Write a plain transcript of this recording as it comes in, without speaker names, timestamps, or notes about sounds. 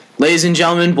Ladies and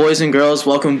gentlemen, boys and girls,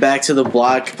 welcome back to the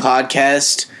Block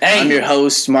Podcast. Hey. I'm your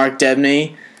host, Mark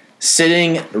Debney.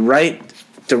 Sitting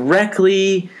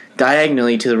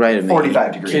diagonally to the right of me.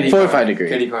 45 degrees. 45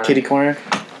 degrees. Kitty corner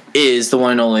is the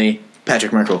one and only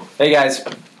Patrick Merkel. Hey guys,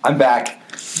 I'm back.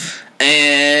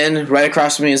 And right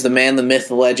across from me is the man, the myth,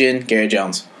 the legend, Garrett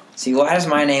Jones. See, why does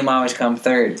my name always come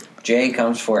third? J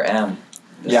comes for M.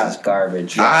 This is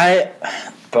garbage.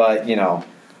 But, you know,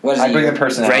 What is I he? bring the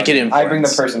personality. Rank it in I bring the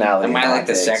points. personality. Am I like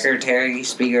the takes. secretary,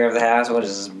 speaker of the house? What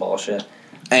is this bullshit?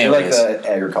 You're like Anyways,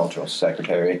 the agricultural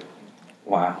secretary.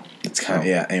 Wow. it's kind of,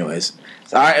 yeah, anyways.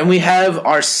 All right, and we have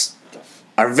our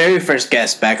very first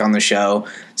guest back on the show.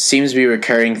 Seems to be a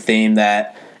recurring theme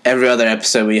that every other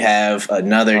episode we have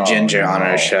another ginger on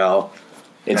our show.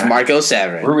 It's Marco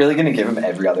Savarin. We're really going to give him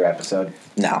every other episode.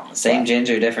 No. Same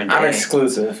ginger, different day. I'm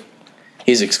exclusive.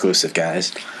 He's exclusive,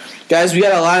 guys. Guys, we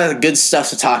got a lot of good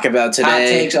stuff to talk about today. Hot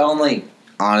takes only.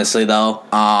 Honestly, though.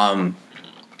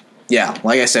 Yeah,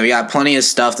 like I said, we got plenty of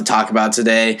stuff to talk about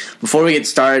today. Before we get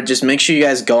started, just make sure you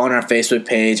guys go on our Facebook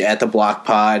page at The Block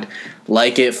Pod.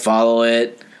 Like it, follow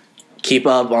it. Keep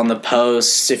up on the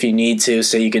posts if you need to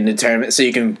so you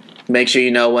can make sure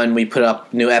you know when we put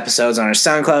up new episodes on our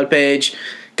SoundCloud page.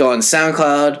 Go on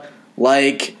SoundCloud,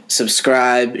 like,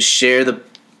 subscribe, share the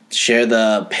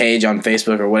page on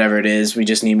Facebook or whatever it is. We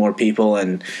just need more people,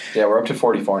 and Yeah, we're up to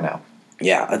 44 now.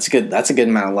 yeah, that's good. That's a good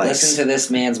amount of likes. Listen to this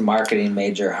man's marketing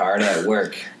major hard at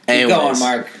work. Keep Anyways. going,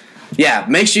 Mark. Yeah,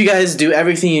 make sure you guys do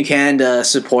everything you can to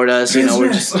support us. You know,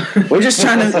 we're just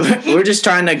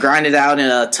trying to grind it out in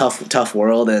a tough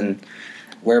world, and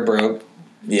We're broke.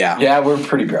 yeah. Yeah, we're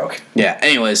pretty broke.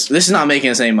 Anyways, this is not making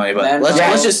us any money, but Then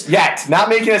let's just Yet. Not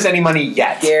making us any money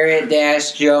yet.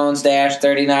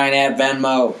 Garrett-Jones-39 at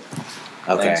Venmo.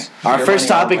 okay. Thanks. Our Your first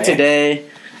money topic on my- today.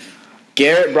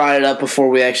 Garrett brought it up before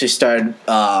we actually started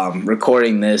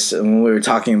recording this, and when we were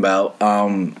talking about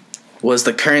was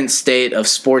the current state of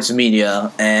sports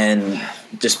media and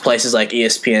just places like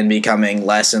ESPN becoming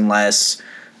less and less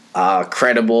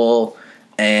credible,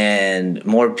 and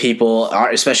more people,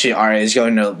 especially our age,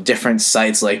 going to different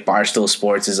sites like Barstool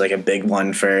Sports is like a big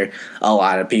one for a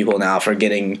lot of people now for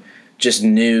getting just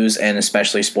news and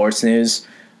especially sports news.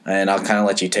 And I'll kind of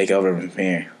let you take over from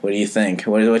here. What do you think?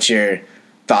 What's your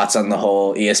thoughts on the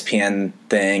whole ESPN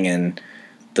thing and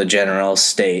the general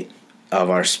state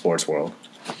of our sports world?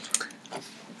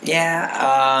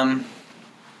 Yeah,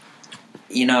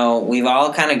 you know, we've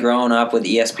all kind of grown up with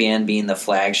ESPN being the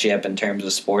flagship in terms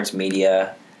of sports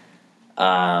media.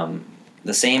 The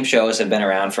same shows have been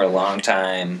around for a long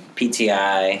time.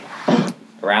 PTI,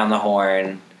 Around the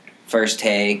Horn, First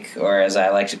Take, or as I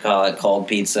like to call it, Cold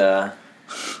Pizza.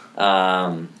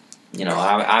 You know,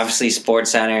 obviously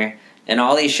Sports Center. And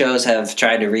all these shows have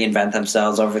tried to reinvent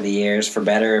themselves over the years for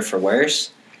better or for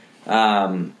worse.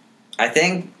 I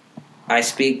think I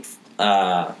speak,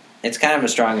 it's kind of a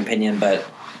strong opinion, but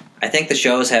I think the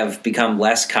shows have become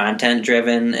less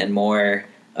content-driven and more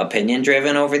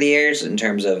opinion-driven over the years in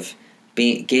terms of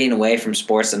getting away from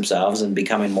sports themselves and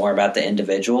becoming more about the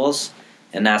individuals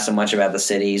and not so much about the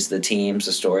cities, the teams,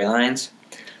 the storylines.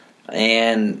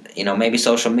 And, you know, maybe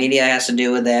social media has to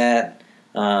do with that.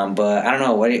 But I don't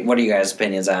know. What are you guys'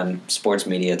 opinions on sports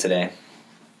media today?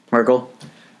 Merkel?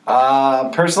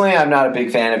 Personally, I'm not a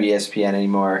big fan of ESPN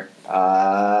anymore.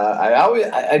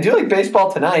 I do like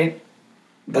Baseball Tonight.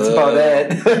 That's Boo. about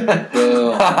it.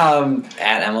 Boo.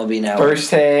 At MLB Network.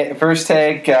 First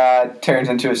take turns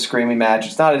into a screaming match.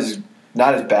 It's not as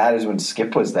bad as when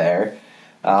Skip was there,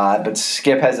 but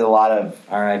Skip has a lot of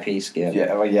R.I.P. Skip.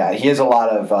 yeah. He has a lot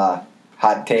of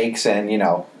hot takes, and you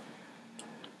know,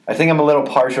 I think I'm a little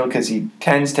partial because he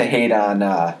tends to hate on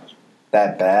that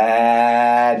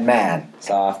bad man.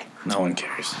 Soft. No one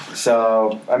cares.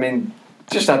 So I mean,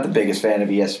 just not the biggest fan of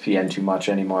ESPN too much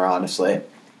anymore, honestly.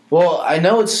 Well, I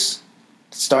know it's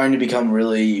starting to become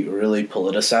really, really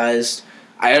politicized.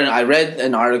 I read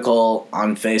an article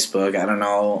on Facebook. I don't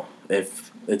know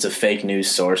if it's a fake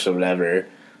news source or whatever,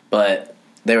 but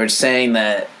they were saying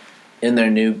that in their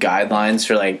new guidelines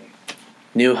for like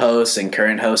new hosts and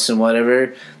current hosts and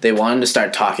whatever, they wanted to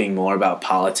start talking more about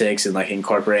politics and like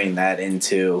incorporating that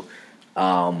into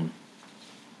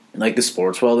like the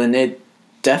sports world, and it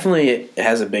definitely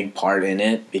has a big part in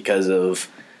it because of,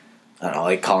 I don't know,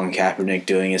 like Colin Kaepernick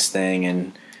doing his thing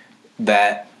and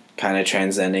that kind of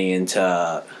transcending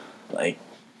into like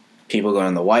people going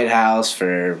to the White House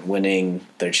for winning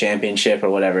their championship or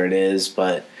whatever it is.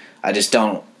 But I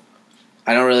don't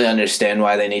really understand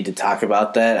why they need to talk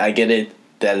about that. I get it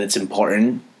that it's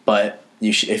important, but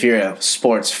if you're a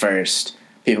sports first,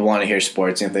 people want to hear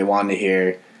sports, and if they want to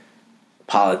hear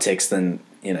politics, then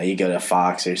you go to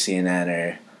Fox or CNN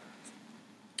or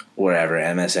wherever,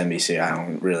 MSNBC, I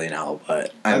don't really know.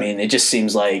 But, I mean, it just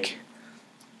seems like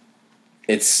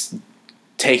it's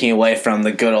taking away from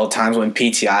the good old times when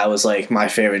PTI was, like, my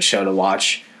favorite show to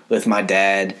watch with my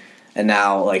dad. And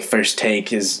now, like, First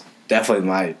Take is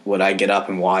definitely what I get up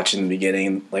and watch in the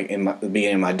beginning, like, the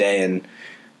beginning of my day, and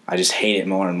I just hate it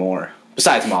more and more.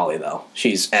 Besides Molly, though.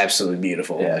 She's absolutely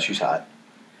beautiful. Yeah, she's hot.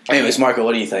 Anyways, Marco,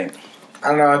 what do you think? I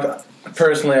don't know.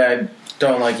 Personally, I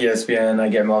don't like ESPN. I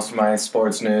get most of my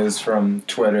sports news from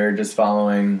Twitter, just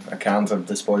following accounts of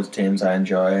the sports teams I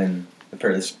enjoy and the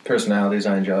personalities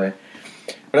I enjoy.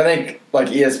 But I think, like,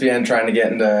 ESPN trying to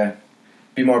get into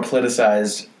be more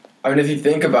politicized. I mean, if you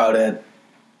think about it,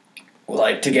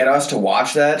 like, to get us to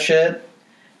watch that shit,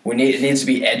 it needs to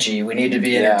be edgy. We need to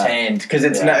be entertained. Because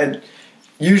it's not...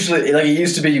 Usually, like, it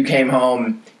used to be you came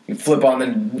home, you flip on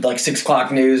the, like, 6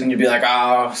 o'clock news, and you'd be like,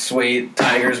 oh, sweet,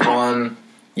 Tigers won,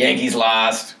 Yankees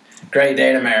lost, great day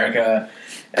in America.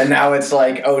 And now it's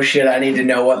like, oh, shit, I need to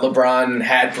know what LeBron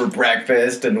had for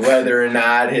breakfast and whether or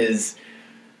not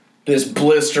this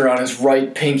blister on his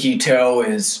right pinky toe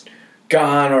is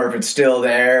gone or if it's still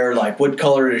there, like, what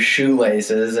color are his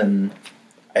shoelaces, and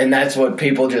that's what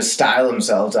people just style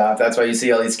themselves off. That's why you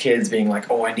see all these kids being like,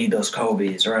 oh, I need those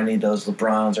Kobe's, or I need those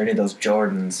LeBrons, or I need those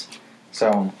Jordans.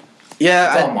 So,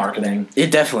 yeah, it's all marketing. It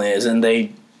definitely is, and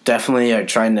they definitely are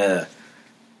trying to,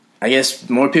 I guess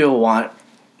more people want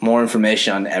more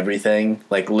information on everything,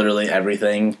 like literally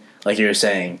everything. Like you were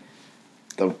saying,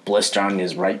 the blister on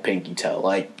his right pinky toe.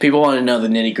 Like, people want to know the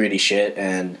nitty-gritty shit,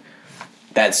 and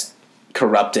that's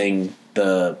corrupting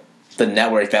the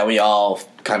network that we all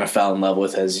kind of fell in love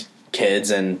with as kids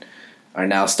and are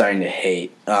now starting to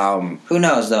hate. Who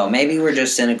knows, though? Maybe we're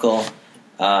just cynical.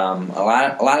 A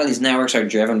lot of these networks are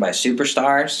driven by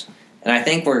superstars, and I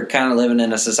think we're kind of living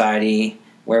in a society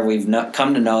where we've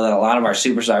come to know that a lot of our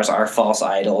superstars are false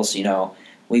idols. You know,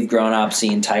 we've grown up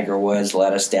seeing Tiger Woods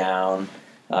let us down.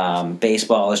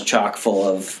 Baseball is chock full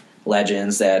of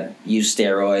legends that used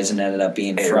steroids and ended up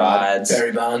being frauds.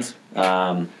 Barry Bonds.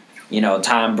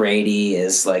 Tom Brady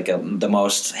is like the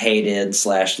most hated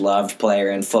 / loved player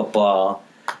in football.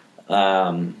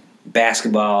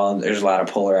 Basketball, there's a lot of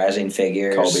polarizing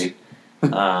figures. Kobe.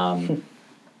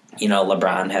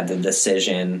 LeBron had the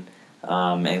decision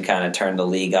and kind of turned the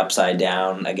league upside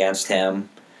down against him.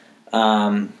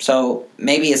 So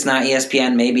maybe it's not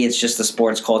ESPN, maybe it's just the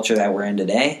sports culture that we're in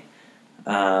today.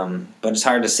 But it's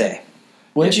hard to say.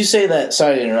 Wouldn't you say that,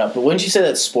 sorry to interrupt, but wouldn't you say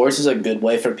that sports is a good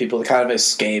way for people to kind of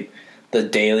escape the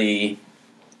daily,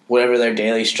 whatever their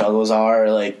daily struggles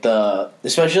are, like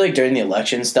especially like during the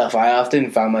election stuff? I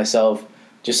often found myself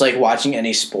just like watching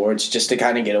any sports just to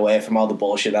kind of get away from all the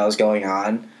bullshit that was going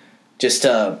on, just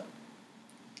to,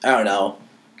 I don't know,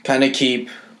 kind of keep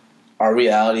our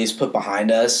realities put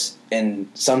behind us. And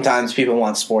sometimes people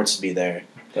want sports to be their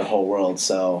whole world,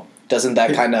 so doesn't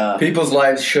that kind of... People's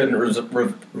lives shouldn't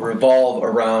revolve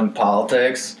around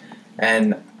politics,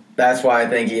 and that's why I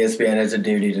think ESPN has a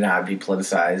duty to not be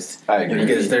politicized. I agree.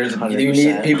 Because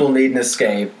people need an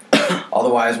escape.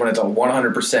 Otherwise, when it's a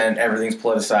 100%, everything's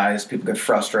politicized, people get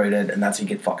frustrated, and that's how you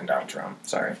get fucking Donald Trump.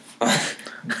 Sorry.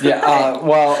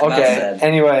 Well, okay.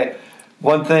 Anyway,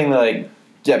 one thing,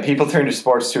 people turn to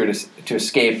sports to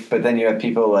escape, but then you have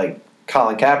people like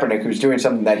Colin Kaepernick, who's doing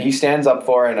something that he stands up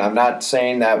for, and I'm not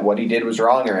saying that what he did was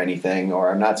wrong or anything,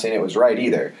 or I'm not saying it was right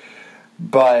either.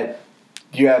 But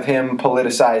you have him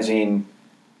politicizing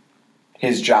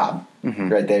his job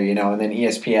right there, and then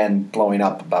ESPN blowing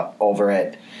up over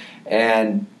it.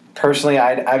 And personally,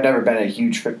 I've never been a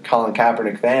huge Colin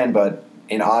Kaepernick fan, but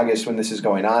in August when this is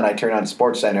going on, I turn on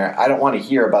SportsCenter. I don't want to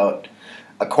hear about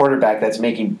a quarterback that's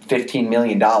making $15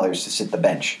 million to sit the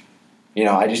bench.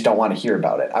 I just don't want to hear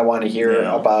about it. I want to hear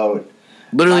about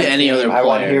literally any other player. I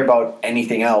want to hear about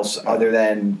anything else other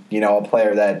than a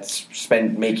player that's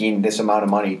making this amount of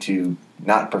money to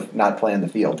not play on the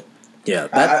field. Yeah,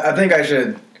 I think I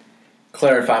should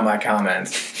clarify my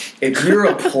comments. If you're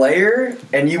a player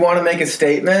and you want to make a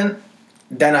statement,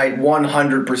 then I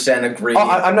 100% agree.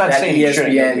 I'm not saying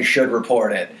ESPN should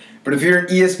report it. But if you're an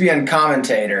ESPN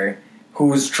commentator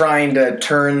who's trying to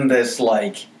turn this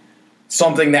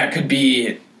something that could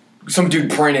be some dude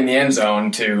praying in the end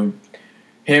zone to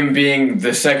him being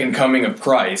the second coming of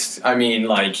Christ. I mean,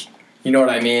 you know what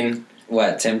I mean?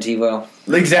 What, Tim Tebow?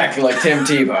 Exactly, like Tim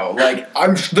Tebow.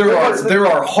 There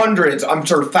are hundreds, I'm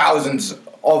sure thousands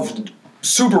of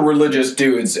super religious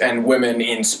dudes and women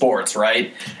in sports,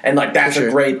 right? And that's a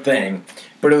great thing.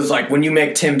 But it was when you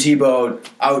make Tim Tebow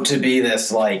out to be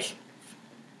this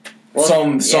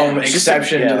Well, some yeah,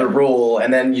 exception to the rule,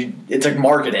 and then it's like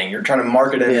marketing. You're trying to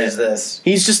market him as this.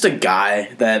 He's just a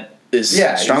guy that is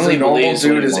strongly he's a normal believes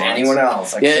dude what he as wants. anyone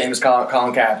else. Like same as Colin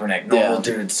Kaepernick, normal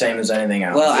dude, same as anything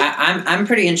else. Well, I'm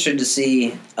pretty interested to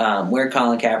see where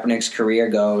Colin Kaepernick's career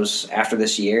goes after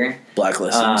this year.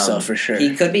 Blacklisted himself for sure.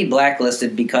 He could be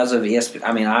blacklisted because of ESPN.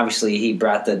 I mean, obviously he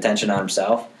brought the attention on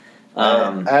himself.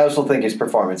 I also think his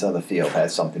performance on the field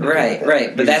has something to do with it.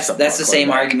 Right. But that's the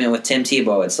same argument with Tim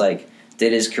Tebow. It's like,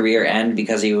 did his career end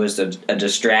because he was a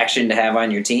distraction to have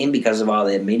on your team because of all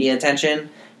the media attention?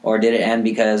 Or did it end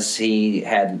because he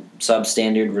had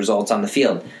substandard results on the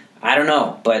field? I don't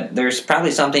know, but there's probably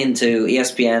something to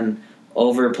ESPN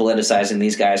over-politicizing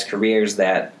these guys' careers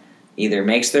that either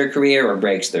makes their career or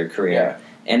breaks their career.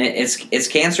 Yeah. And it's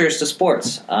cancerous to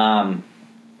sports.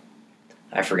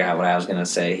 I forgot what I was going to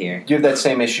say here. You have that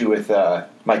same issue with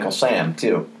Michael Sam,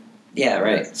 too. Yeah,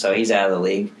 right. So he's out of the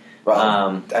league.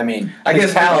 Well, I mean, I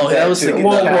guess that was too.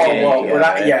 whoa.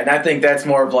 And I think that's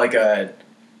more of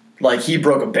like he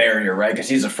broke a barrier, right? Because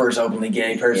he's the first openly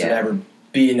gay person to ever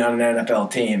be on an NFL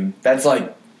team. That's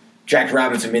like Jack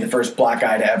Robinson being the first black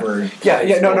guy to ever.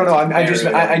 No.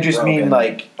 I just mean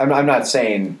like I'm not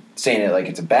saying it like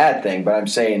it's a bad thing, but I'm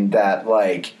saying that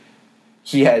like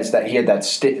he had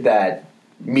that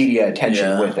media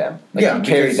attention with him. Like he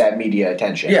carried that media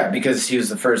attention. Yeah, because he was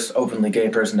the first openly gay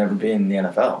person to ever be in the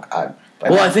NFL. I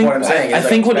think what I'm saying is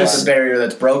that's a barrier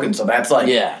that's broken. So that's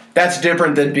that's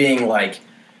different than being like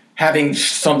having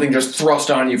something just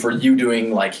thrust on you for you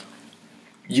doing like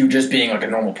you just being like a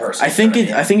normal person. I think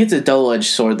it's a double-edged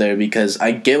sword there because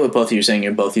I get what both of you are saying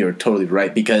and both of you are totally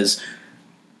right because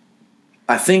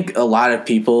I think a lot of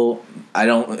people, I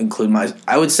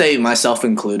would say myself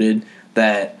included,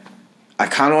 that I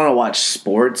kind of want to watch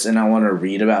sports and I want to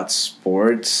read about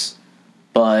sports,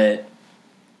 but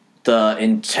the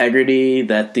integrity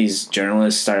that these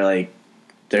journalists are like,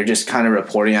 they're just kind of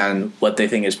reporting on what they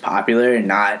think is popular and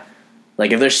not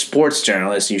like if they're sports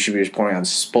journalists, you should be reporting on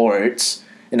sports.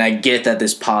 And I get that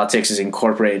this politics is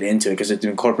incorporated into it because it's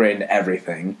incorporated into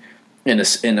everything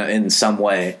in some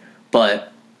way.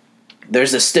 But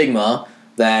there's a stigma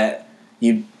that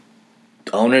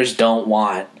owners don't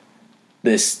want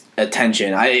this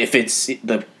attention. If it's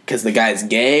because the guy's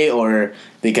gay or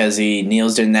because he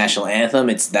kneels during the national anthem,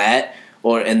 it's that.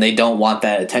 And they don't want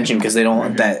that attention because they don't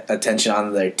want that attention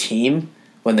on their team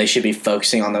when they should be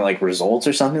focusing on their like results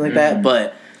or something like that.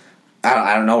 But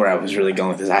I don't know where I was really going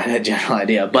with this. I had a general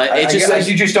idea, but it's just like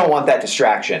you just don't want that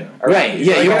distraction, right?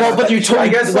 Yeah, but you're totally.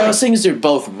 Those things are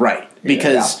both right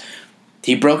because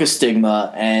he broke a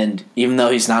stigma, and even though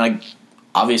he's not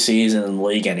obviously he's in the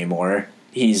league anymore,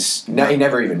 he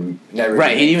never even he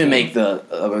didn't even make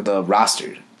the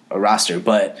roster,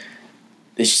 but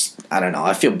it's I don't know.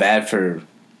 I feel bad for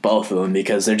both of them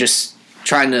because they're just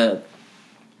trying to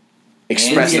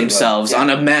express themselves on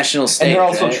a national stage. And they're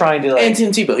also trying to and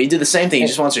Tim Tebow, he did the same thing. He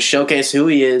just wants to showcase who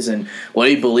he is and what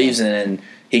he believes in, and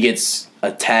he gets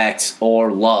attacked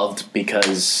or loved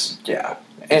because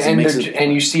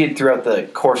and you see it throughout the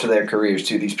course of their careers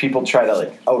too. These people try to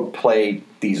like outplay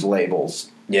these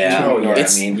labels. Yeah, you know what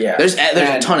I mean. Yeah, there's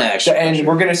a ton of action, and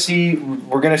we're gonna see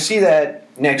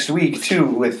that next week too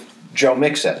with Joe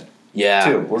Mixon. Yeah,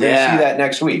 too. We're gonna see that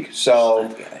next week.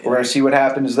 So we're gonna see what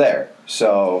happens there.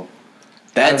 So.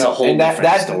 That's a whole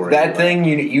different story. That thing,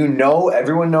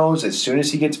 everyone knows as soon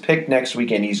as he gets picked next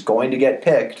weekend, he's going to get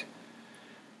picked.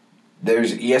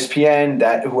 There's ESPN,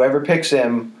 that whoever picks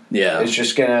him is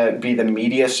just going to be the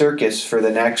media circus for the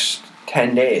next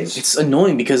 10 days. It's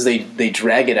annoying because they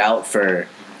drag it out for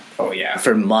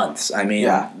months. I mean,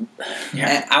 I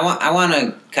want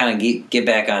to kind of get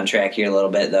back on track here a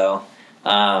little bit though,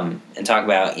 and talk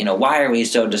about why are we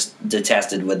so just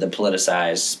detested with the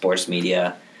politicized sports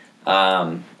media.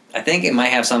 I think it might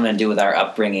have something to do with our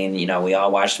upbringing. We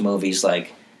all watched movies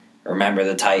like Remember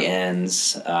the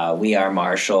Titans, We Are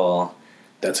Marshall.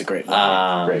 That's a great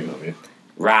movie. Great movie.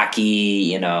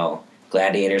 Rocky,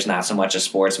 Gladiator's not so much a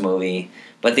sports movie,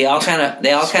 but they all kind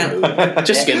of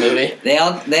just a good movie. They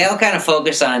all kind of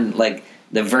focus on like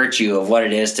the virtue of what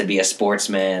it is to be a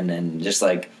sportsman and just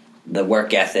like the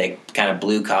work ethic, kind of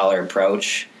blue collar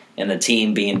approach, and the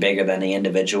team being bigger than the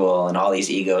individual, and all these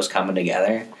egos coming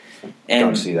together. And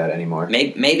don't see that anymore.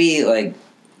 Maybe like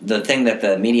the thing that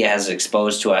the media has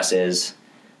exposed to us is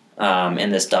in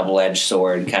this double-edged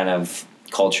sword kind of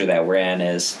culture that we're in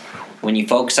is when you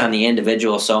focus on the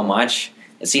individual so much,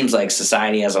 it seems like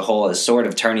society as a whole is sort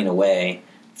of turning away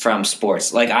from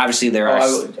sports. Like obviously there are.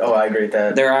 I agree with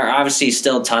that. There are obviously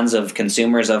still tons of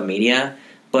consumers of media,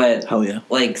 But Hell yeah.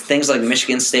 like things like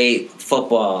Michigan State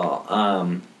football,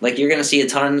 like you're going to see a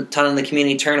ton of the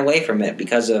community turn away from it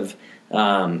because of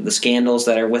the scandals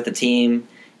that are with the team.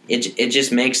 It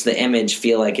just makes the image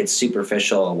feel like it's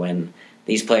superficial when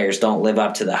these players don't live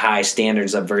up to the high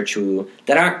standards of virtue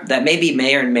that maybe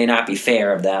may or may not be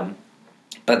fair of them,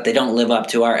 but they don't live up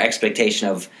to our expectation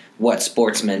of what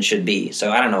sportsmen should be.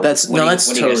 So I don't know. That's what do you guys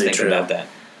totally think true about that?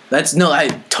 I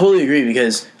totally agree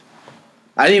because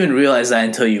I didn't even realize that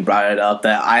until you brought it up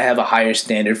that I have a higher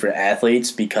standard for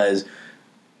athletes because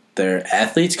they're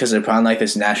athletes because they're put on like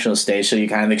this national stage, so you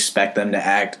kind of expect them to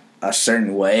act a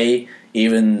certain way,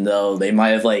 even though they might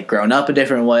have like grown up a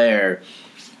different way or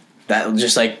that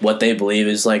just like what they believe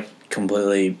is like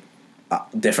completely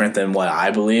different than what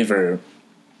I believe, or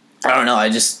I don't know.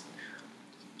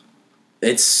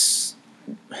 It's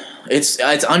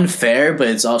unfair, but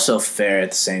it's also fair at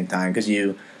the same time because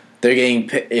they're getting,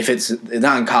 if it's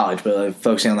not in college, but like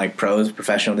focusing on like pros,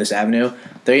 professional, this avenue,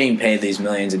 they're getting paid these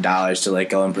millions of dollars to like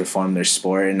go and perform their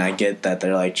sport, and I get that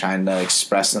they're like trying to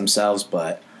express themselves,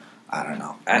 but I don't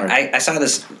know. I saw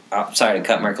this. Sorry to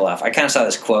cut Merkel off. I kind of saw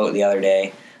this quote the other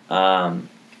day. I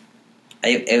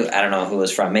don't know who it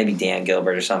was from. Maybe Dan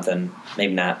Gilbert or something.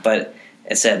 Maybe not. But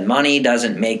it said, "Money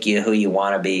doesn't make you who you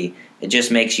want to be. It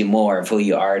just makes you more of who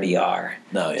you already are."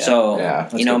 No, yeah. So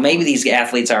Yeah, maybe these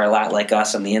athletes are a lot like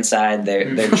us on the inside.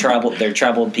 They're troubled. They're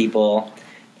troubled people,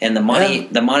 and the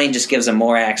money just gives them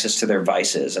more access to their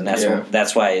vices, and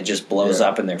that's why it just blows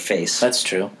up in their face. That's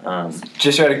true.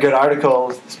 Just read a good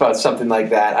article about something like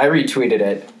that. I retweeted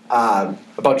it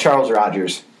about Charles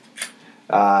Rogers.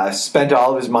 Spent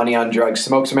all of his money on drugs,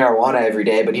 smokes marijuana every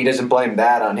day, but he doesn't blame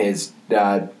that on his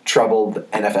troubled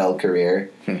NFL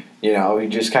career. He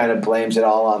just kind of blames it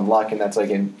all on luck, and that's like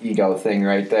an ego thing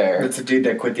right there. That's a dude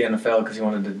that quit the NFL because he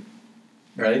wanted to,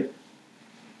 right?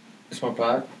 Smoke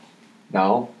pot?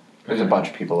 No? There's a bunch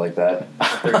of people like that.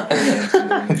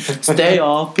 Stay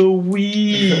off the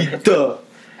weed.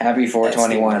 Happy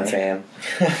 421, fam.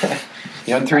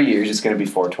 In 3 years, it's going to be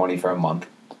 420 for a month.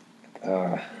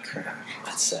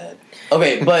 That's sad.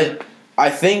 Okay, but I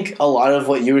think a lot of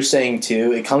what you were saying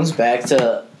too, it comes back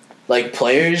to like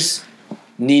players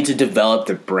need to develop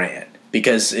their brand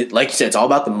because like you said, it's all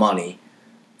about the money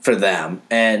for them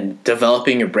and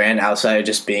developing your brand outside of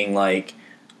just being like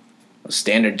a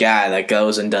standard guy that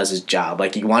goes and does his job.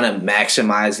 Like you want to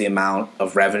maximize the amount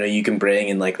of revenue you can bring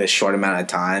in like this short amount of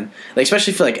time. Like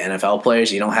especially for like NFL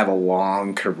players, you don't have a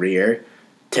long career.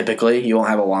 Typically, you won't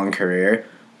have a long career.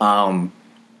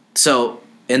 So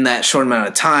in that short amount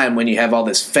of time, when you have all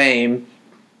this fame,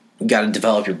 you got to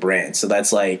develop your brand. So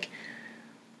that's like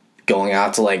going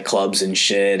out to like clubs and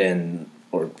shit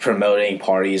or promoting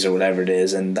parties or whatever it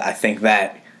is. And I think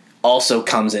that also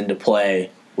comes into play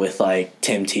with like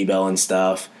Tim Tebow and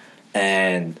stuff.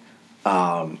 And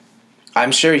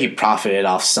I'm sure he profited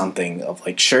off something of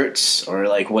like shirts or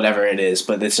like whatever it is,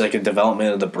 but it's like a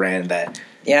development of the brand that.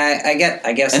 Yeah,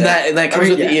 I guess. And that comes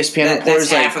with the ESPN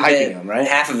reporters like hyping them, right?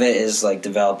 Half of it is like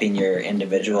developing your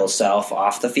individual self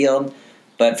off the field.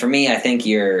 But for me, I think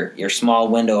your small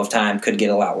window of time could get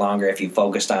a lot longer if you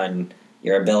focused on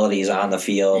your abilities on the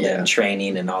field and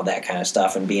training and all that kind of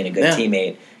stuff and being a good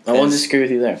teammate. I won't disagree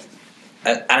with you there.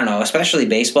 I don't know, especially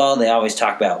baseball, they always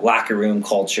talk about locker room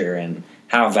culture and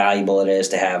how valuable it is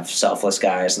to have selfless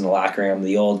guys in the locker room,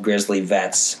 the old Grizzly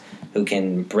vets who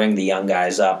can bring the young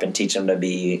guys up and teach them to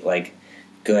be like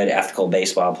good, ethical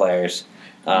baseball players.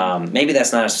 Maybe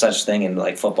that's not such thing in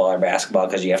like football or basketball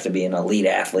because you have to be an elite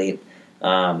athlete.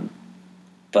 But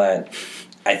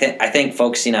I think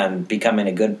focusing on becoming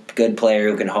a good player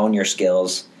who can hone your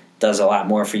skills does a lot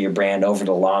more for your brand over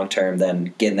the long term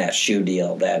than getting that shoe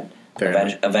deal that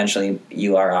eventually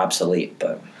you are obsolete.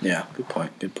 But yeah, good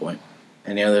point.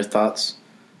 Any other thoughts?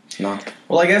 No.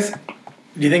 Well, I guess, do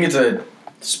you think it's a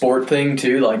sport thing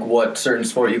too, like what certain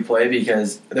sport you play?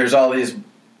 Because there's all these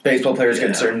baseball players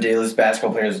get certain deals,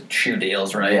 basketball players shoe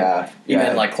deals, right? Yeah.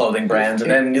 Even like clothing brands. And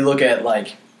then you look at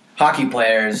like hockey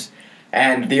players,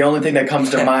 and the only thing that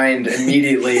comes to mind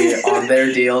immediately on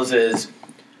their deals is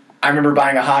I remember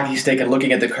buying a hockey stick and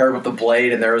looking at the curve of the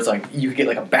blade, and there was like you could get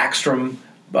like a Backstrom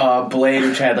blade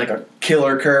which had like a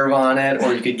killer curve on it,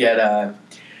 or you could get I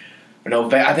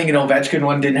think an Ovechkin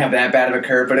one didn't have that bad of a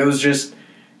curve, but it was just.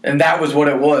 And that was what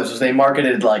it was they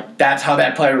marketed, like, that's how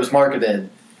that player was marketed,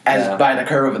 as by the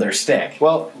curve of their stick.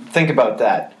 Well, think about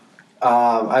that.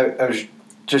 I was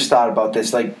just thought about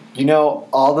this. Like,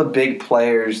 all the big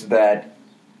players that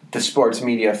the sports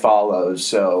media follows.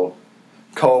 So,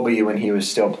 Kobe when he was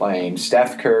still playing,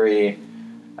 Steph Curry,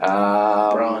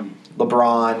 LeBron,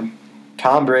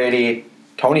 Tom Brady,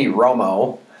 Tony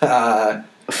Romo.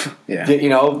 Yeah. You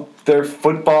know, they're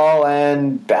football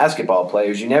and basketball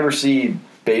players. You never see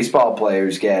baseball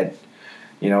players get,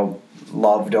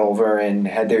 loved over and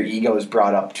had their egos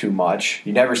brought up too much.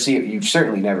 You never see it. You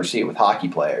certainly never see it with hockey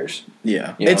players.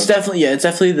 Yeah. It's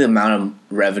definitely the amount of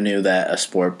revenue that a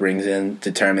sport brings in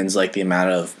determines like the amount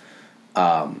of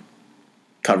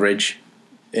coverage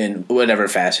in whatever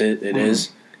facet it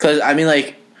is. Because I mean,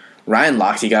 like Ryan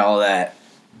Lochte got all that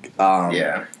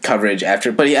coverage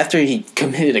after he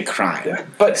committed a crime. Yeah.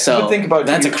 But think about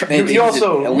that's we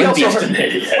also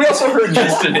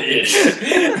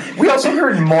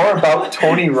heard more about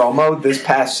Tony Romo this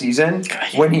past season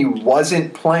when he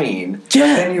wasn't playing.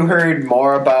 Yeah. Then you heard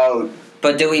more about.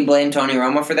 But do we blame Tony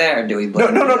Romo for that, or do we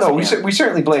blame? No. We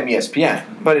certainly blame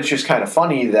ESPN, but it's just kind of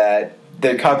funny that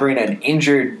they're covering an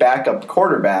injured backup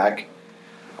quarterback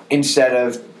instead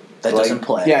of. That doesn't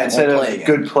play. Yeah, instead of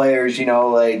good players,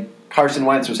 like Carson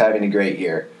Wentz was having a great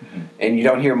year. And you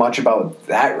don't hear much about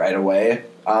that right away.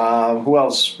 Who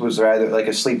else was rather like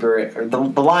a sleeper? Or the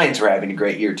Lions were having a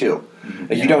great year too.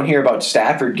 You don't hear about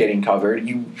Stafford getting covered.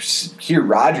 You hear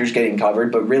Rodgers getting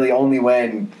covered, but really only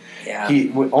when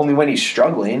he's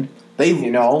struggling.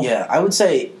 Yeah, I would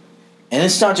say, and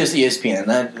it's not just ESPN.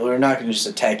 We're not going to just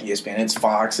attack ESPN. It's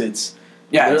Fox. It's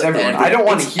everyone. I don't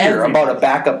want to hear about a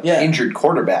backup injured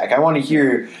quarterback. I want to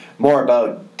hear more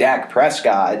about Dak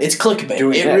Prescott. It's clickbait. It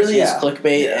really is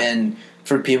clickbait, and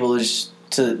for people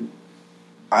to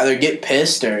either get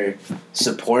pissed or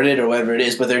support it or whatever it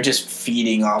is, but they're just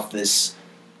feeding off this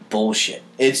bullshit.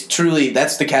 It's truly,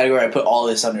 that's the category I put all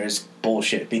this under, is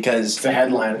bullshit, because it's a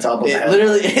headline. It's all about the headline.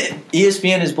 Literally,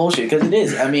 ESPN is bullshit because it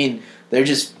is. I mean, they're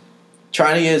just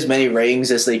trying to get as many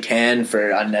ratings as they can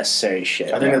for unnecessary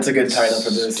shit. I think that's a good title for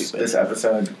this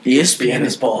episode. ESPN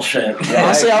is bullshit.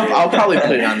 Honestly, I'll probably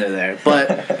put it under there.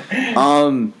 But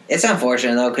it's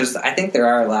unfortunate though, because I think there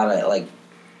are a lot of like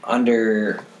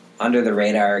under the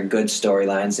radar good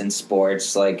storylines in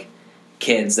sports, like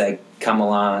kids that come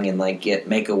along and like get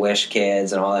Make-A-Wish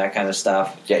kids and all that kind of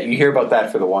stuff. Yeah, you hear about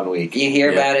that for the 1 week. You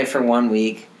hear about it for 1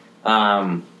 week,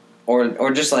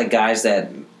 or just like guys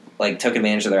that like took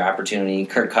advantage of their opportunity.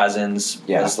 Kirk Cousins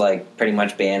was like pretty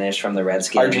much banished from the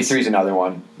Redskins. RG3's another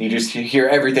one. You just hear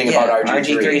everything about RG3.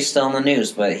 RG3 is still in the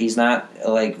news, but he's not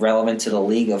like relevant to the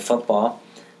league of football.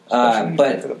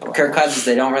 But Kirk Cousins,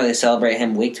 they don't really celebrate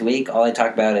him week to week. All they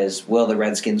talk about is, will the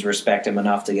Redskins respect him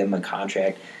enough to give him a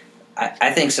contract?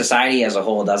 I think society as a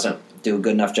whole doesn't do a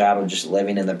good enough job of just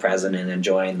living in the present and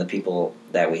enjoying the people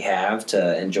that we have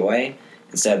to enjoy.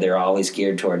 Instead, they're always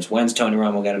geared towards, when's Tony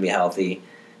Romo going to be healthy?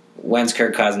 When's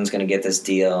Kirk Cousins going to get this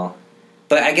deal?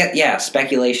 But I get,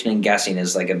 speculation and guessing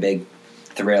is like a big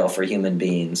thrill for human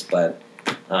beings, but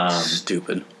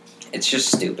stupid. It's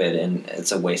just stupid, and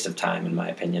it's a waste of time, in my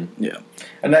opinion. Yeah.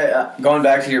 And going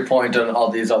back to your point on all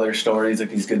these other stories, like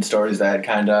these good stories that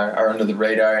kind of are under the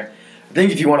radar, I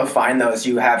think if you want to find those,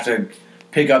 you have to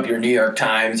pick up your New York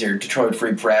Times, your Detroit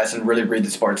Free Press, and really read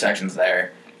the sports sections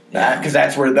there. Because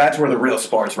that's where the real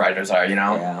sports writers are,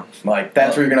 Yeah. Like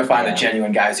that's where you're gonna find the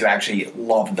genuine guys who actually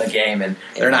love the game, and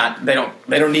they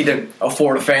don't need to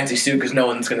afford a fancy suit because no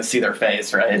one's gonna see their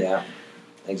face, right? Yeah,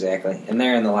 exactly. And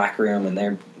they're in the locker room and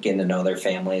they're getting to know their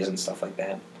families and stuff like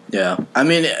that. Yeah, I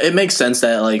mean, it makes sense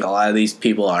that like a lot of these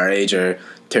people our age are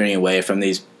turning away from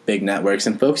these big networks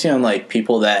and focusing on like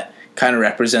people that kind of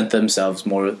represent themselves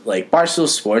more. Like Barstool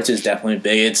Sports is definitely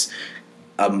big. It's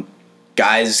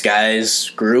guys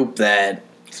group that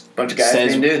bunch of guys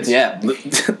being dudes. Yeah,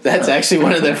 that's actually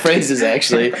one of their phrases.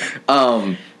 Actually,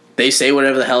 they say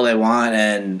whatever the hell they want,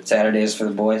 and Saturdays for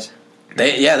the boys.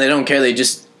 They don't care.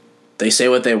 They say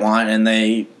what they want, and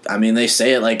they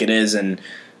say it like it is. And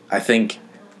I think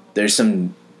there's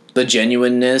the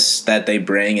genuineness that they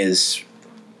bring is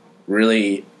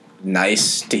really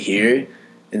nice to hear.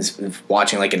 And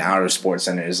watching like an hour of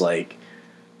SportsCenter is like,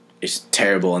 it's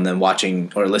terrible, and then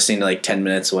watching or listening to like 10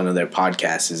 minutes of one of their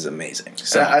podcasts is amazing.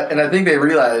 So, and I think they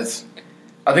realize,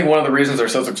 I think one of the reasons they're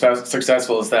so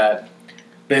successful is that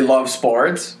they love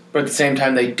sports, but at the same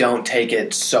time they don't take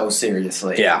it so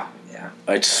seriously. Yeah.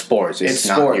 It's sports. It's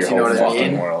not sports. Your you know whole what I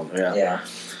mean? World. Yeah.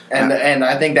 And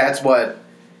I think that's what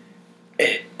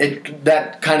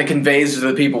that kind of conveys to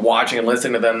the people watching and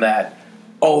listening to them that,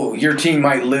 oh, your team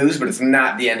might lose, but it's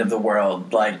not the end of the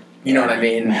world. Like, you know what I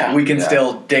mean? Yeah. We can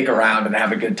still dick around and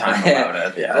have a good time about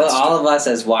it. Yeah, well, all of us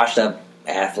as washed up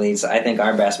athletes, I think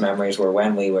our best memories were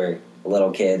when we were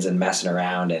little kids and messing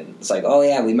around, and it's like, oh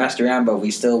yeah, we messed around, but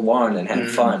we still won and had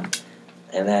fun.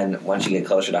 And then once you get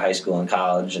closer to high school and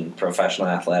college and professional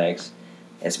athletics,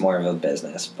 it's more of a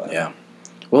business. But yeah.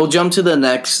 We'll jump to the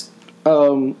next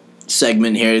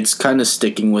segment here. It's kind of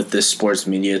sticking with this sports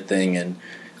media thing, and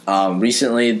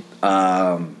Recently,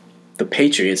 the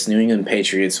Patriots, New England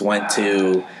Patriots, went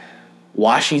to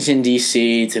Washington,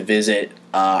 D.C. to visit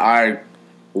our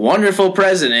wonderful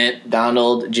president,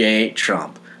 Donald J.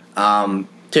 Trump.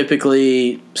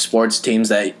 Typically, sports teams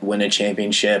that win a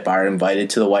championship are invited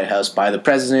to the White House by the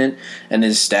president and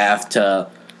his staff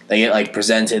they get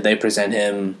presented. They present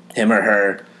him or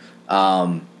her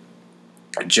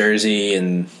a jersey,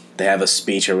 and they have a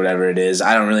speech or whatever it is.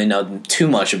 I don't really know too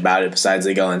much about it besides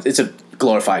they go in. It's a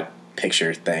glorified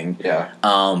picture thing. Yeah.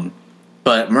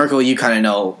 But Merkel, you kind of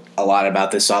know a lot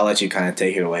about this, so I'll let you kind of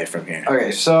take it away from here.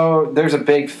 Okay, so there's a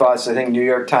big fuss. I think New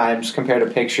York Times compared a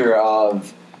picture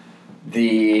of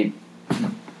the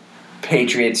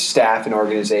Patriots staff and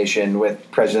organization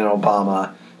with President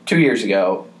Obama 2 years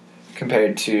ago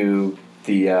compared to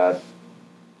the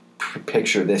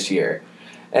picture this year.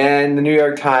 And the New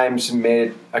York Times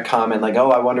made a comment like,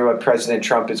 I wonder what President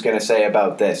Trump is going to say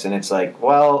about this. And it's like,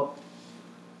 well,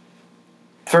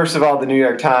 first of all, the New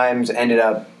York Times ended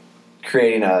up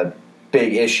creating a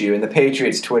big issue, and the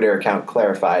Patriots Twitter account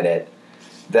clarified it,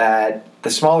 that the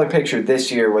smaller picture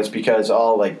this year was because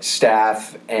all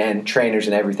staff and trainers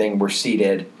and everything were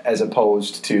seated as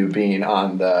opposed to being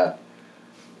on the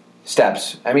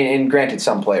steps. I mean, and granted,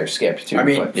 some players skipped too.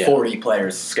 40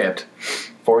 players skipped.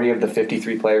 40 of the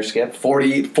 53 players skipped?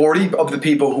 40 of the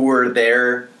people who were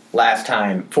there last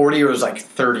time. 40 was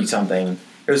 30-something.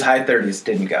 It was high 30s,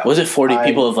 didn't go. Was it 40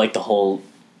 people of the whole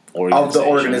organization? Of the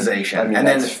organization. I mean, and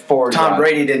then Tom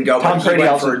Brady didn't go, but he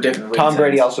went for different reasons. Tom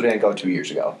Brady also didn't go 2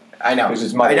 years ago. I know.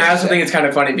 And I also think it's kind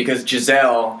of funny because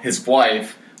Giselle, his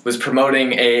wife, was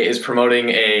promoting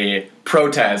a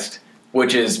protest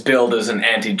which is billed as an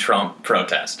anti-Trump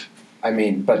protest. I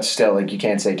mean, but still, you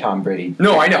can't say Tom Brady.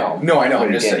 No, I know.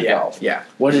 I'm just saying, yeah.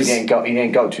 He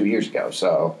didn't go 2 years ago,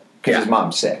 so because his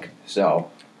mom's sick.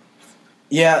 So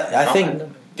yeah, I think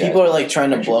people are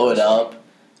trying to blow it up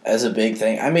as a big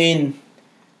thing. I mean,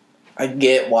 I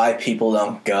get why people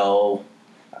don't go.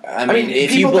 I mean,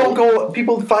 if people don't go.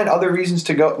 People find other reasons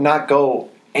to go, not go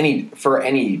for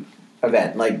any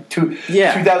event.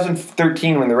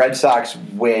 2013 when the Red Sox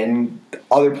win,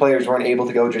 other players weren't able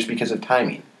to go just because of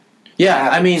timing. Yeah,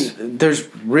 I mean, there's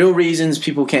real reasons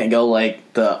people can't go,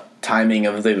 the timing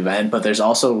of the event, but there's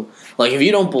also, if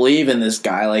you don't believe in this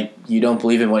guy, you don't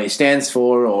believe in what he stands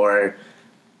for, or,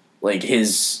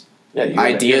 his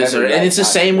ideas, and it's the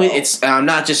same with, it's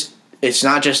not just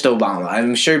Obama.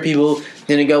 I'm sure people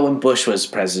didn't go when Bush was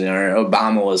president, or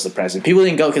Obama was the president. People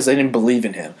didn't go because they didn't believe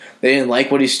in him. They didn't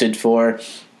like what he stood for.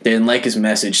 They didn't like his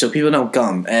message, so people don't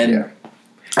come, and... Yeah.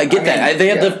 I get that. They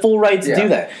have the full right to do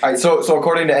that. All right, so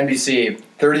according to NBC,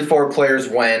 34 players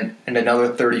went and another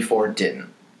 34 didn't.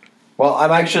 Well,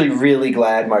 I'm actually really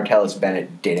glad Martellus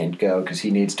Bennett didn't go because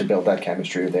he needs to build that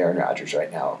chemistry with Aaron Rodgers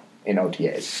right now in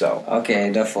OTAs. So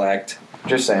okay, deflect.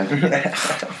 Just saying.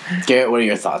 Garrett, what are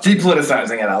your thoughts?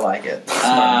 Depoliticizing it, I like it.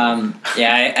 I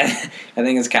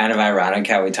think it's kind of ironic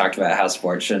how we talked about how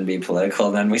sports shouldn't be political,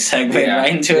 and then we segued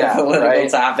right into a political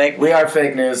topic. We are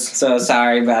fake news. So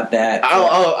sorry about that.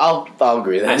 I'll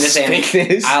agree with that. I'm just saying, fake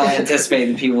news. I'll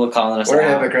anticipate people calling us We're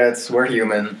out. hypocrites. We're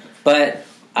human. But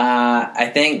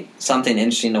I think something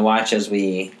interesting to watch as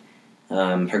we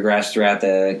progress throughout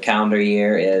the calendar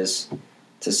year is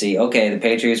to see, okay, the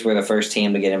Patriots were the first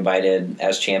team to get invited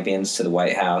as champions to the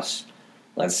White House.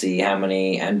 Let's see how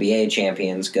many NBA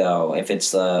champions go. If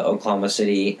it's the Oklahoma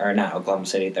City, or not Oklahoma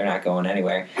City, they're not going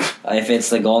anywhere. If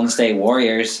it's the Golden State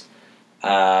Warriors,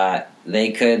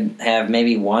 they could have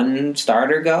maybe one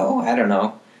starter go. I don't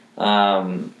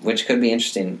know, which could be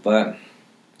interesting. But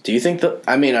do you think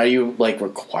are you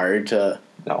required to?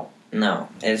 No.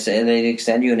 They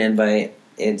extend you an invite.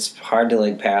 It's hard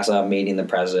to pass up meeting the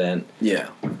president. Yeah.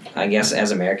 I guess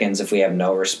as Americans, if we have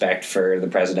no respect for the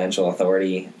presidential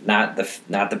authority, not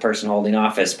the person holding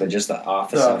office, but just the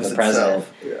office of the president,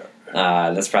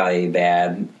 that's probably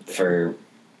bad for.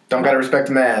 Don't gotta respect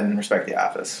the man, respect the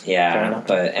office. Yeah,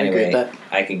 but anyway,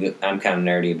 I'm kind of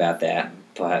nerdy about that,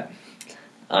 but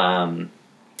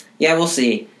we'll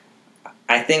see.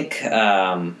 I think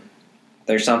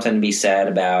there's something to be said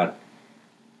about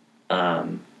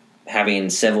having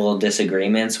civil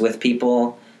disagreements with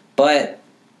people, but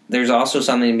there's also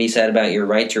something to be said about your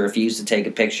right to refuse to take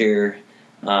a picture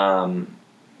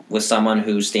with someone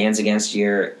who stands against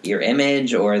your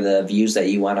image or the views that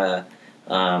you want to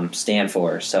stand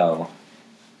for. So,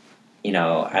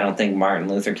 I don't think Martin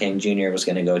Luther King Jr. was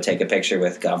going to go take a picture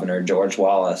with Governor George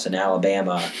Wallace in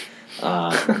Alabama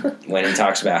when he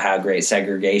talks about how great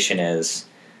segregation is.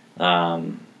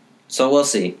 So we'll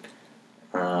see.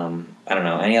 I don't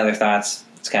know. Any other thoughts?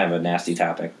 It's kind of a nasty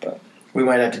topic, but We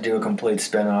might have to do a complete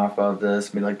spin-off of this,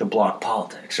 be like the block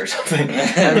politics or something.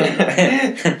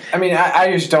 I mean,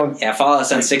 I just don't. Yeah, follow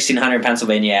us on 1600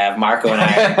 Pennsylvania Ave. Marco and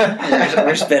I,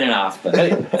 we're spinning off. But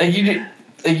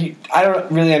I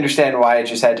don't really understand why it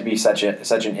just had to be such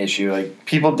an issue. Like,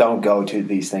 people don't go to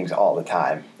these things all the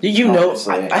time. You know,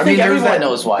 I think everyone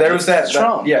knows why. There was that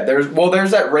Trump.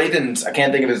 there's that Ravens. I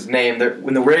can't think of his name.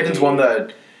 When the Ravens won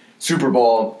the Super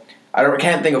Bowl,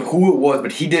 can't think of who it was,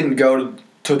 but he didn't go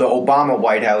to the Obama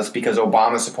White House because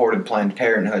Obama supported Planned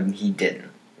Parenthood and he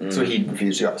didn't. So he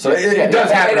refused to go. So it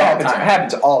does happen all the time. It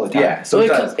happens all the time. Yeah, so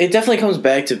it definitely comes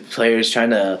back to players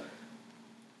trying to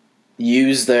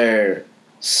use their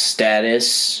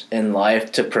status in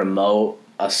life to promote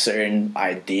a certain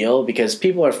ideal, because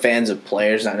people are fans of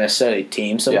players, not necessarily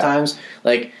teams sometimes. Yeah.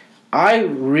 Like, I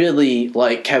really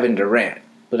like Kevin Durant,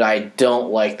 but I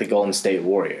don't like the Golden State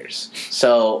Warriors.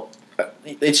 So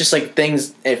it's just like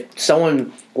things, if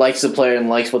someone likes a player and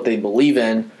likes what they believe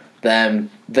in, them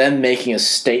making a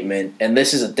statement, and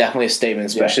this is definitely a statement,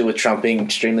 especially with Trump being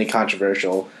extremely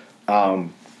controversial.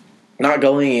 Not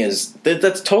going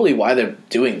that's totally why they're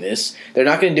doing this. They're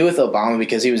not going to do it with Obama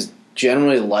because he was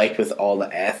generally liked with all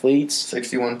the athletes.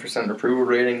 61% approval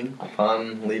rating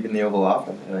upon leaving the Oval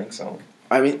Office, I think so.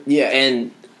 I mean, yeah,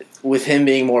 and with him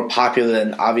being more popular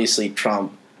than obviously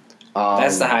Trump.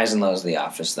 That's the highs and lows of the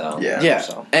office, though. Yeah.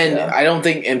 So, I don't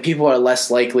think, and people are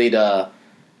less likely to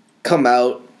come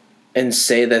out and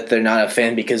say that they're not a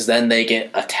fan because then they get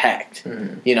attacked.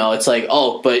 Mm-hmm. You know, it's like,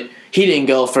 oh, but he didn't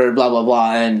go for blah, blah,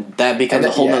 blah, and that becomes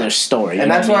a whole other story.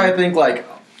 And that's why I think, like,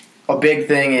 a big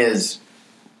thing is,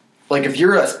 like, if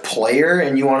you're a player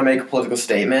and you want to make a political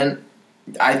statement,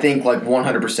 I think, like,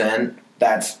 100%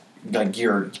 that's, like,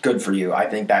 you're good for you. I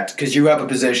think that's because you have a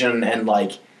position, and,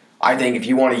 like, I think if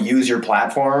you want to use your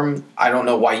platform, I don't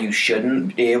know why you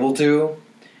shouldn't be able to.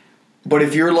 But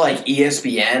if you're, like,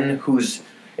 ESPN,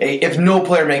 if no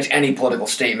player makes any political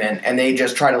statement and they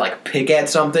just try to, like, pick at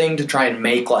something to try and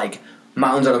make, like,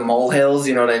 mountains out of molehills,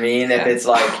 you know what I mean? Yeah. If it's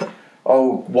like,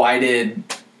 oh, why did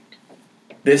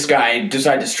this guy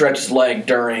decide to stretch his leg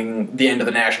during the end of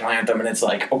the national anthem? And it's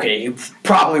like, okay, he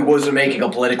probably wasn't making a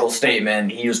political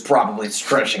statement. He was probably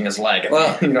stretching his leg.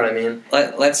 Well, you know what I mean?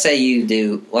 Let's say you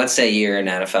do. Let's say you're an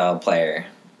NFL player.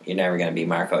 You're never going to be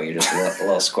Marco. You're just a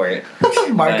little squirt.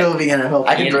 Marco being an NFL player.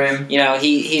 I can dream. You know,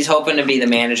 he's hoping to be the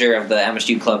manager of the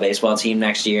MSU club baseball team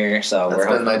next year. So we're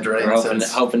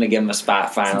hoping to give him a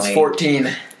spot finally. Since 14.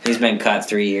 He's been cut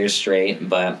 3 years straight,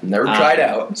 but never tried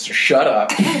out. So shut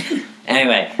up.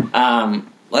 Anyway,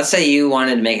 let's say you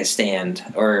wanted to make a stand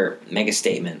or make a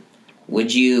statement.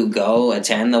 Would you go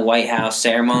attend the White House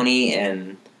ceremony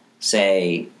and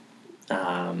say,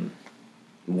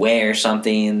 wear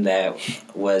something that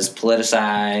was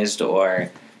politicized or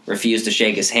refuse to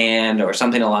shake his hand or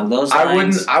something along those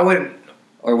lines? I wouldn't.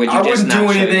 Or would you I just wouldn't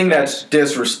not do anything that's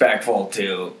disrespectful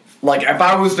to. Like, if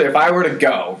I were to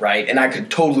go, right, and I could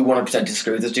totally 100%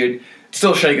 disagree with this dude,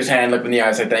 still shake his hand, look in the eye,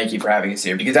 and say thank you for having us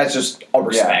here, because that's just a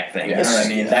respect thing. You know what I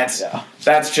mean? That's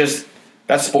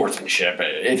sportsmanship,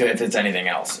 if it's anything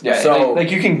else. Yeah, so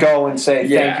like you can go and say,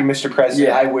 thank you, Mr.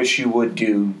 President, I wish you would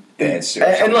do this, or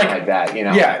something like that, you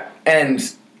know? Yeah, and,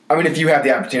 I mean, if you have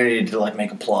the opportunity to, like,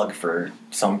 make a plug for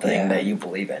something that you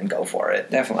believe in, go for it.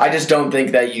 Definitely. I just don't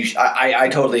think that you I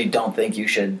totally don't think you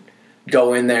should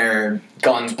go in there,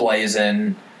 guns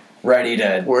blazing, ready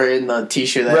to wearing the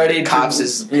t-shirt that cops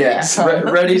is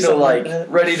ready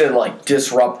to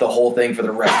disrupt the whole thing for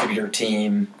the rest of your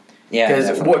team.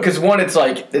 Yeah, because one, it's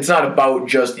like it's not about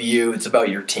just you; it's about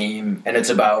your team, and it's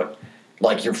about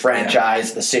like your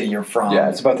franchise, the city you're from. Yeah,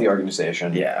 it's about the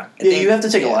organization. Yeah, you have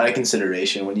to take a lot of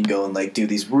consideration when you go and like do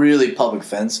these really public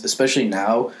events, especially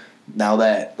now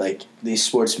that like these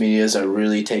sports medias are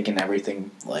really taking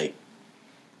everything like.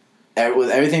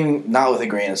 With everything, not with a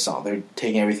grain of salt. They're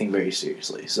taking everything very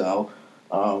seriously. So,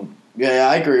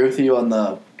 I agree with you on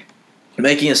the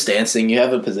making a stance thing. You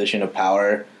have a position of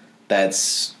power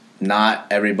that's not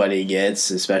everybody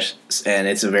gets, especially, and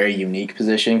it's a very unique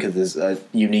position because there's a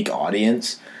unique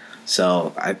audience.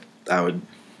 So, I would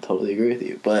totally agree with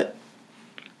you. But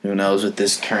who knows with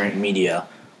this current media?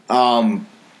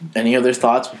 Any other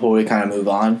thoughts before we kind of move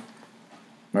on?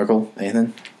 Merkel,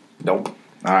 anything? Nope.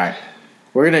 All right.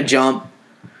 We're going to jump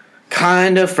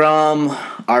kind of from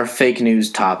our fake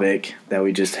news topic that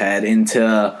we just had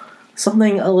into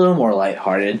something a little more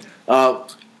lighthearted.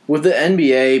 With the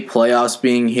NBA playoffs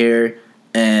being here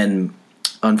and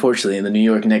unfortunately the New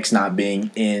York Knicks not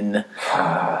being in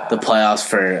the playoffs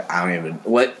for,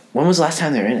 when was the last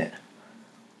time they were in it?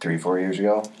 3-4 years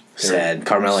ago. Sad.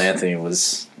 Carmelo Anthony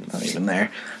was not even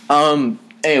there.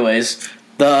 Anyways,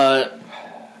 the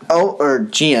or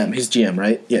GM, his GM,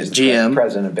 right? Yeah, GM.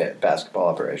 President of basketball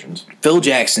operations. Phil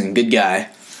Jackson, good guy,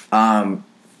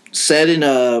 said in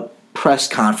a press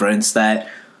conference that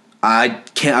I'm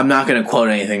not going to quote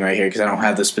anything right here because I don't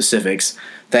have the specifics,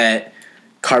 that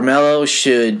Carmelo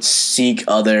should seek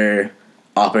other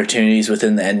opportunities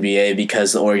within the NBA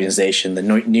because the organization, the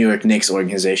New York Knicks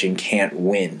organization, can't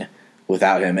win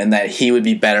without him, and that he would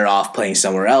be better off playing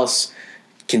somewhere else,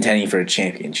 contending for a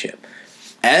championship.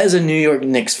 As a New York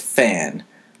Knicks fan,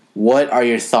 what are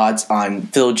your thoughts on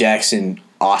Phil Jackson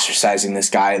ostracizing this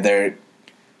guy?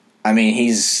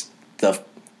 He's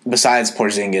besides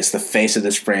Porzingis, the face of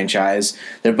this franchise.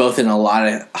 They're both in a lot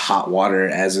of hot water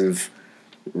as of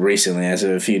recently, as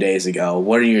of a few days ago.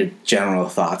 What are your general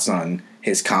thoughts on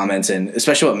his comments, and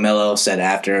especially what Melo said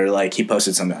after? Like, he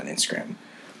posted something on Instagram,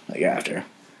 after.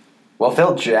 Well,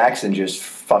 Phil Jackson just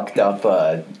fucked up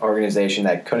an organization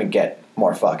that couldn't get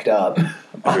more fucked up,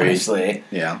 honestly.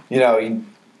 Yeah. He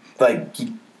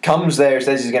comes there,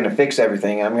 says he's going to fix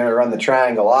everything. I'm going to run the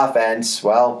triangle offense.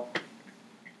 Well,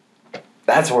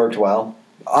 that's worked well.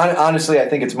 Honestly, I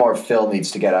think it's more Phil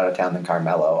needs to get out of town than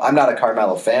Carmelo. I'm not a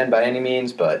Carmelo fan by any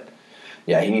means, but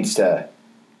yeah, he needs to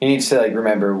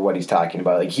remember what he's talking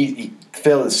about.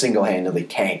 Phil has single-handedly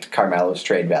tanked Carmelo's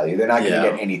trade value. They're not going to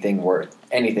get anything worth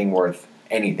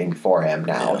anything for him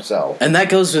now. Yeah. So, and that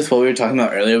goes with what we were talking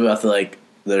about earlier about the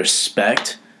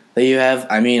respect that you have.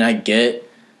 I mean, I get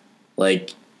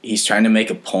he's trying to make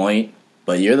a point,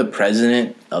 but you're the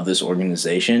president of this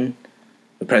organization,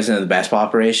 the president of the basketball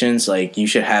operations. You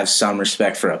should have some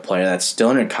respect for a player that's still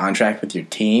under contract with your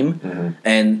team,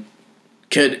 and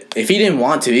if he didn't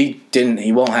want to,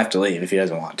 he won't have to leave if he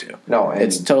doesn't want to. No,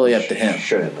 it's totally up to him.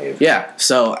 Shouldn't leave. Yeah,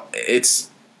 so it's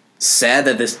sad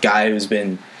that this guy who's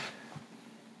been,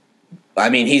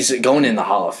 he's going in the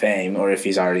Hall of Fame, or if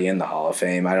he's already in the Hall of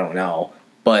Fame, I don't know.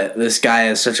 But this guy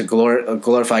has such a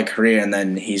glorified career, and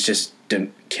then he's just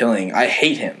killing. I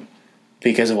hate him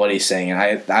because of what he's saying.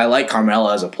 And I like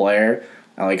Carmelo as a player.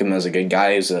 I like him as a good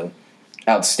guy. He's an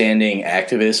outstanding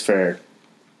activist for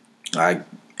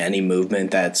any movement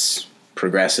that's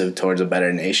progressive towards a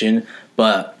better nation.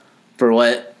 But for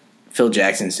what Phil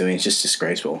Jackson's doing, it's just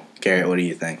disgraceful. Garrett, what do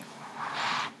you think?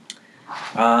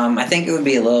 I think it would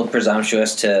be a little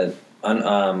presumptuous to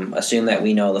assume that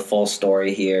we know the full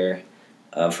story here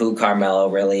of who Carmelo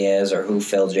really is or who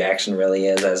Phil Jackson really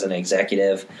is as an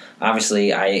executive.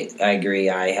 Obviously, I agree.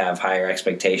 I have higher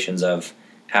expectations of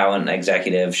how an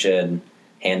executive should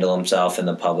handle himself in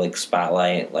the public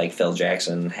spotlight like Phil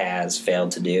Jackson has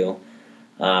failed to do.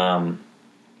 But,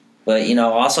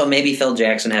 also maybe Phil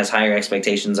Jackson has higher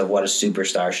expectations of what a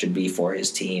superstar should be for his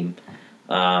team.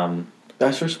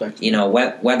 That's respectable.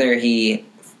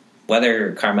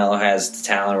 Whether Carmelo has the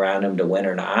talent around him to win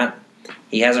or not,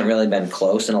 he hasn't really been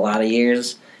close in a lot of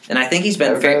years. And I think he's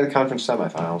been never been to the conference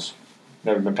semifinals.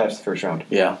 Never been past the first round.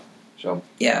 Yeah.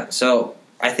 So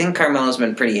I think Carmelo's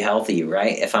been pretty healthy,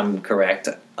 right? If I'm correct.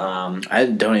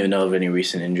 I don't even know of any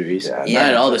recent injuries. Yeah, not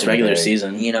at all this regular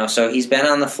season. So he's been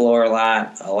on the floor a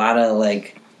lot of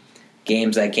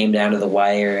games that came down to the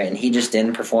wire, and he just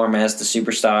didn't perform as the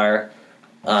superstar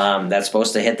that's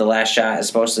supposed to hit the last shot, is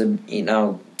supposed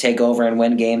to take over and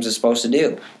win games, is supposed to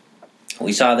do.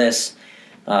 We saw this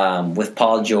with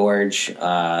Paul George in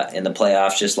the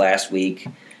playoffs just last week,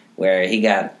 where he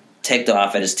got ticked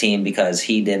off at his team because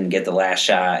he didn't get the last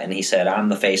shot, and he said, "I'm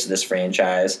the face of this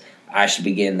franchise. I should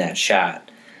be getting that shot."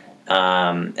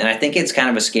 And I think it's kind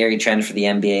of a scary trend for the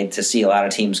NBA to see a lot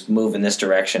of teams move in this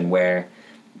direction where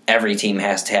every team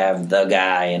has to have the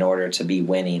guy in order to be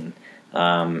winning.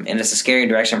 And it's a scary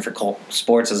direction for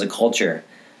sports as a culture.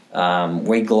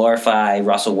 We glorify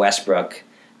Russell Westbrook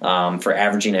for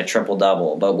averaging a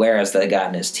triple-double, but where has that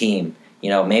gotten his team?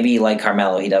 Maybe like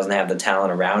Carmelo, he doesn't have the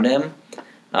talent around him.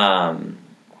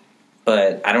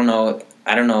 But I don't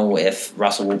know if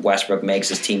Russell Westbrook makes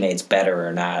his teammates better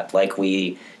or not. Like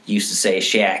we used to say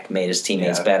Shaq made his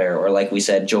teammates better, or like we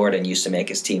said Jordan used to make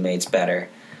his teammates better.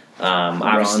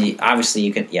 Obviously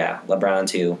you can, LeBron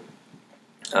too.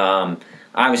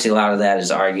 Obviously a lot of that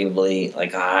is arguably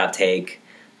like a hot take.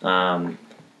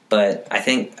 But I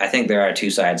think there are two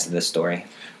sides to this story.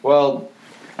 Well,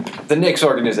 the Knicks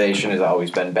organization has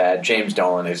always been bad. James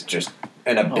Dolan is just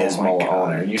an abysmal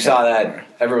owner. You saw that.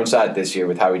 Everyone saw it this year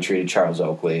with how he treated Charles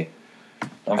Oakley.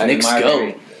 Knicks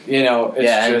go.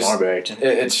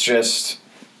 It's just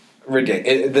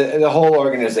ridiculous. The whole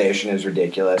organization is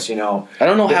ridiculous. I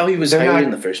don't know how he was hired in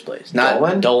the first place.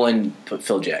 Not Dolan, but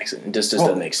Phil Jackson. It just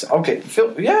doesn't make sense. Okay,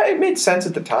 Phil. Yeah, it made sense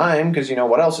at the time because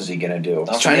what else is he gonna do?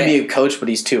 He's trying to be a coach, but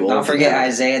he's too old. Don't forget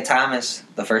Isaiah Thomas,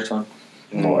 the first one.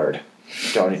 Lord,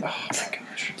 don't. Oh my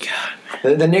gosh. God, man.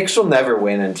 The Knicks will never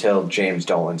win until James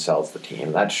Dolan sells the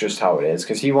team. That's just how it is.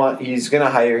 Because he's going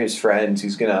to hire his friends.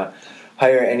 He's going to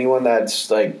hire anyone that's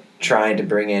like trying to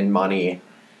bring in money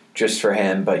just for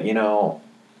him. But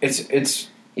it's.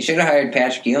 He should have hired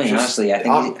Patrick Ewing. Honestly, I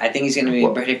think he's going to be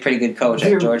a pretty good coach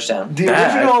at Georgetown.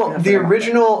 The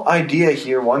original idea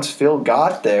here, once Phil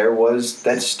got there, was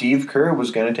that Steve Kerr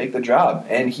was going to take the job,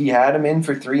 and he had him in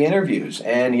for 3 interviews,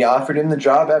 and he offered him the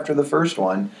job after the first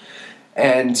one.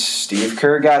 And Steve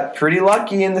Kerr got pretty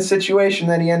lucky in the situation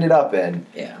that he ended up in.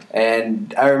 Yeah.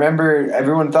 And I remember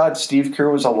everyone thought Steve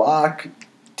Kerr was a lock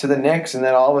to the Knicks, and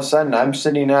then all of a sudden I'm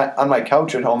sitting on my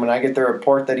couch at home and I get the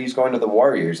report that he's going to the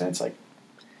Warriors, and it's like,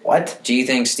 what? Do you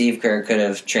think Steve Kerr could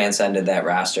have transcended that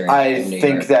roster? I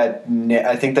think that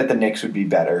the Knicks would be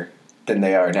better than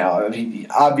they are now.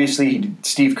 Obviously,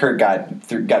 Steve Kerr got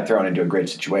thrown into a great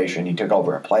situation. He took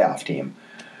over a playoff team,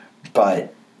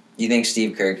 but. You think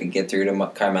Steve Kerr could get through to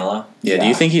Carmelo? Yeah, do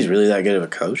you think he's really that good of a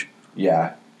coach?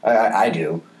 Yeah, I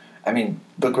do. I mean,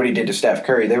 look what he did to Steph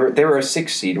Curry. They were a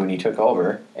 6 seed when he took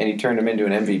over, and he turned him into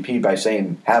an MVP by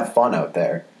saying, have fun out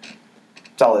there.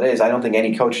 That's all it is. I don't think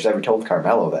any coach has ever told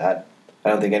Carmelo that. I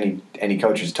don't think any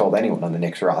coach has told anyone on the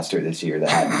Knicks roster this year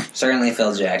that. Certainly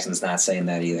Phil Jackson's not saying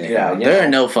that either. Yeah, they're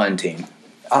no fun team.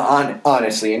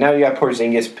 Honestly, and now you got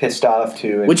Porzingis pissed off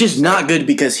too. Which is not good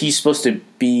because he's supposed to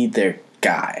be their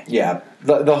guy. Yeah,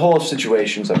 the whole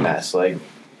situation's a mess. Like,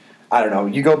 I don't know.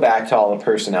 You go back to all the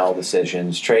personnel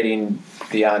decisions, trading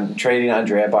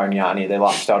Andrea Bargnani. They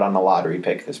lost out on the lottery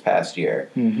pick this past year.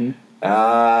 Mm-hmm.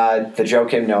 The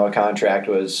Joakim Noah contract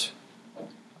was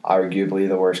arguably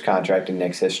the worst contract in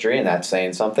Knicks history, and that's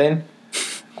saying something.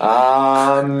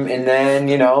 And then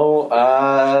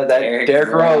that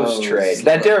Derrick Rose trade.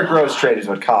 That Derrick Rose trade is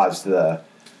what caused the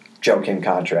Joakim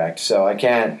contract. So I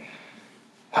can't.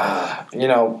 I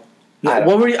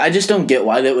just don't get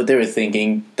what they were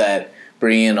thinking that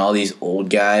bringing in all these old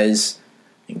guys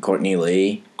and Courtney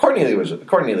Lee.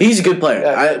 He's a good player.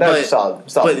 That's solid.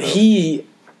 But he,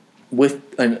 with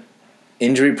an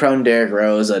injury-prone Derrick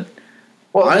Rose,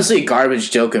 honestly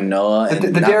garbage Joakim Noah.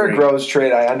 The Derrick Rose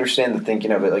trade, I understand the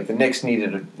thinking of it. Like the Knicks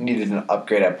needed an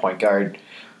upgrade at point guard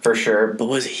for sure. But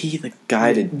was he the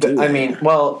guy to do it? I mean,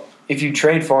 well, if you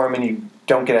trade for him and you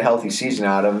don't get a healthy season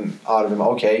out of him,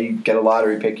 okay, you get a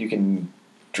lottery pick, you can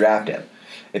draft him.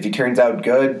 If he turns out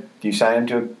good, you sign him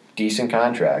to a decent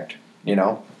contract,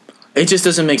 It just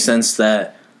doesn't make sense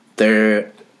that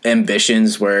their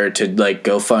ambitions were to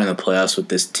go far in the playoffs with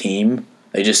this team.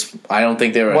 I don't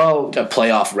think they were a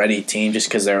playoff ready team just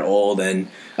because they're old, and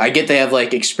I get they have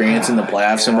experience in the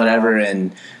playoffs and whatever,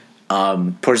 and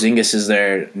Porzingis is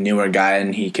their newer guy,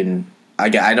 and he can. I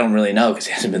don't really know because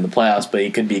he hasn't been in the playoffs, but he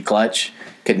could be clutch,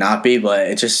 could not be, but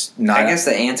it's just not. I guess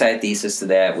the antithesis to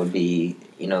that would be,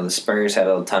 the Spurs had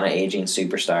a ton of aging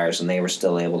superstars, and they were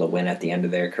still able to win at the end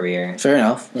of their career. Fair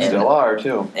enough. Still are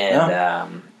too.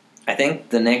 And I think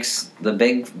the Knicks, the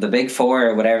big four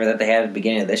or whatever that they had at the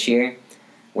beginning of this year,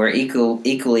 were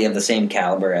equally of the same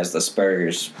caliber as the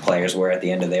Spurs players were at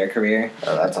the end of their career.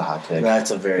 Oh, that's a hot take.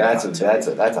 That's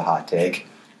a hot take.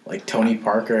 Like Tony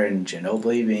Parker and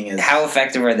Ginobili being as... How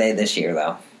effective are they this year,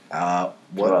 though?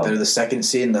 They're the second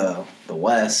seed in the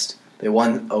West. They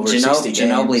won over 60 games.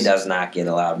 Ginobili does not get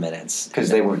a lot of minutes. Because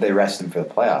they rest him for the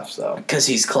playoffs, though. Because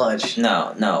he's clutch.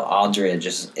 No. Aldridge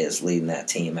is leading that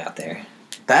team out there.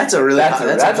 That's a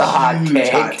hot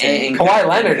take. And Kawhi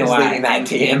Leonard is leading that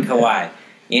team. And Kawhi.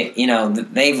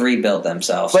 They've rebuilt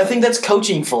themselves. But I think that's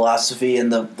coaching philosophy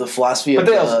and the philosophy of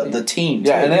the team.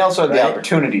 Yeah, and they also had the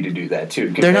opportunity to do that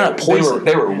too. They're not poison.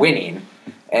 They were winning,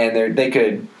 and they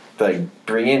could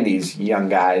bring in these young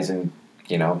guys and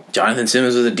Jonathan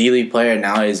Simmons was a D-League player.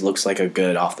 Now he looks like a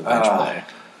good off the bench player.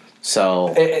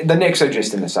 So the Knicks are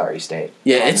just in a sorry state.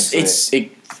 Yeah,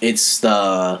 it's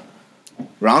the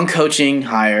wrong coaching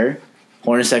hire.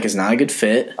 Hornacek is not a good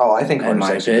fit. Oh, I think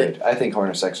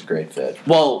Hornacek's a great fit.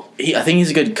 Well, I think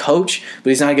he's a good coach, but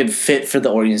he's not a good fit for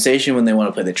the organization when they want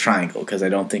to play the triangle because I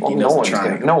don't think he knows the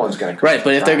triangle. No one's going to right,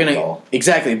 but if they're going to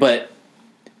exactly, but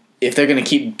if they're going to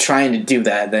keep trying to do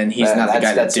that, then he's not the guy to do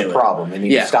it. That's the problem. They need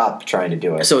to stop trying to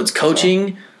do it. So it's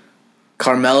coaching.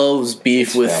 Carmelo's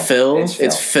beef with Phil.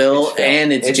 It's Phil,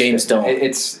 and it's James Dolan.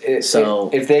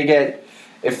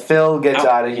 If Phil gets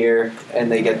out of here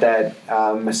and they get that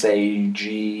Masai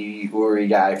Uri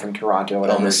guy from Toronto,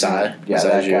 whatever. Masai.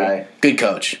 That guy. Good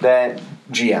coach. Then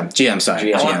GM.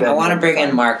 Sorry. I want to bring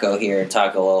in Marco here and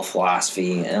talk a little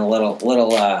philosophy and a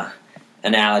little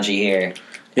analogy here.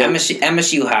 Yep.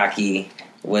 MSU hockey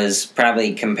was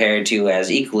probably compared to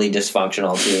as equally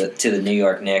dysfunctional to the New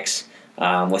York Knicks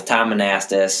with Tom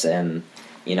Monastis and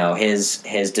his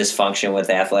dysfunction with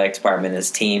the athletic department,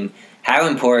 his team. How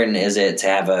important is it to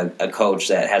have a coach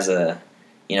that has a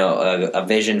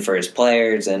vision for his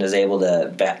players and is able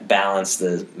to balance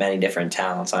the many different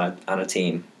talents on a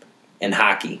team in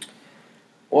hockey?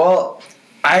 Well,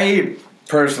 I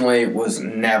personally was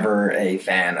never a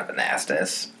fan of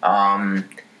Anastas.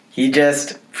 He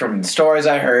just, from the stories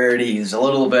I heard, he's a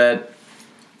little bit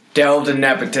delved in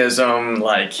nepotism.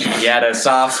 Like, he had a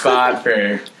soft spot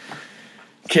for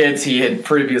kids he had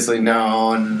previously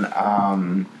known.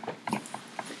 I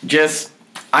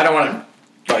don't want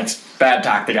to bad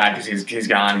talk the guy because he's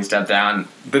gone. He stepped down.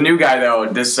 The new guy though,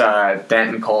 this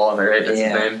Denton Cole, right? That's his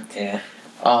name. Yeah.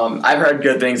 I've heard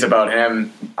good things about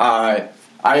him. I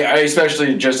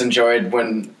especially just enjoyed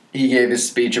when he gave his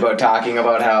speech about talking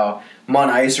about how Mon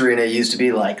Ice Arena used to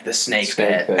be like the snake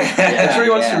pit. Yeah. That's where he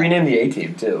wants to rename the A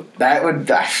team too. That would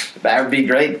be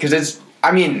great because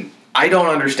I don't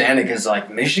understand it because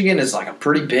Michigan is a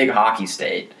pretty big hockey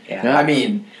state. Yeah. I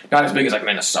mean, not as big as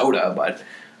Minnesota, but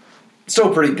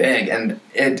still pretty big. And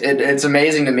it's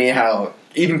amazing to me how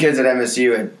even kids at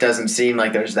MSU, it doesn't seem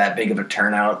like there's that big of a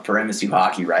turnout for MSU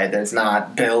hockey, right? That's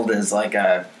not billed as I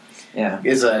guess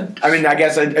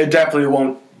it definitely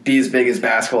won't be as big as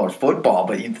basketball or football,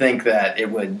 but you'd think that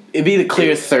it'd be the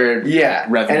clear third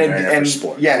revenue earner for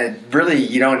sports. Yeah, and it really,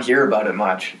 you don't hear about it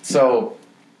much. So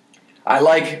I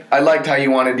liked how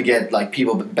you wanted to get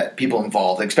people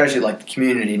involved, especially the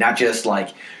community, not just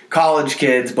college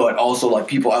kids, but also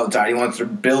people outside. He wants to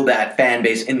build that fan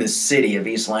base in the city of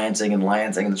East Lansing and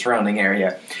the surrounding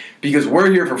area. Because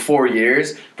we're here for 4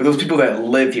 years, but those people that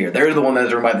live here, they're the ones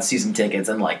that are buy the season tickets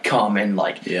and come and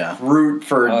root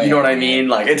for, you know what I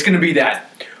mean? It's going to be that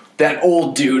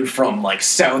old dude from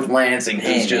South Lansing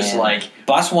who's just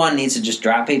Bus 1 needs to just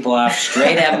drop people off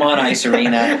straight at Mon Ice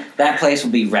Arena. That place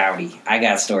will be rowdy. I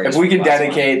got stories.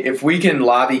 If we can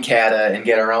lobby CATA and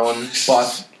get our own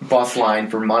bus line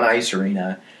for Mon Ice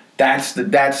Arena, that's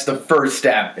the first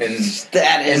step in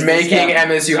making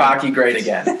MSU hockey great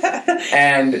again.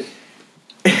 And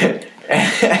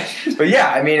but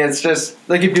yeah, I mean, it's just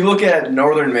if you look at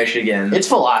Northern Michigan, it's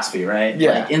philosophy, right?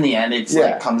 Yeah. In the end, it's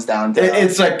comes down to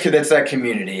it's that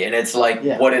community, and it's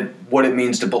what it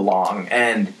means to belong.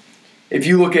 And if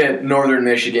you look at Northern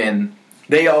Michigan,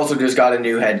 they also just got a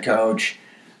new head coach,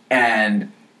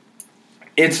 and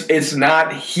he's not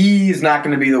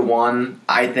going to be the one,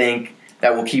 I think,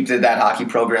 that will keep that hockey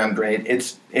program great.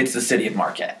 It's the city of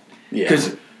Marquette. Yeah.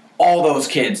 Because all those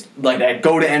kids, that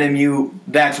go to NMU,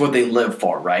 that's what they live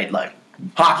for, right?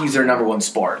 Hockey's their number one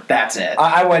sport. That's it.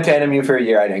 I went to NMU for a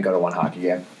year. I didn't go to one hockey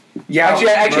game. Yeah,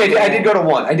 Actually, I did go to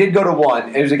one.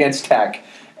 It was against Tech,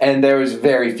 and there was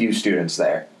very few students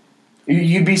there.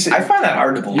 You'd be. I find that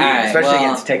hard to believe, especially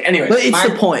against Tech. Anyway, but it's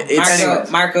the point.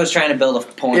 Marco's trying to build a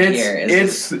point here.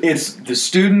 It's the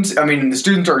students. I mean, the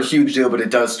students are a huge deal, but it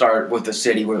does start with the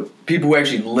city where people who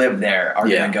actually live there are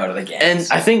going to go to the games. And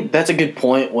I think that's a good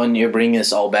point when you're bringing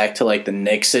this all back to the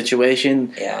Knicks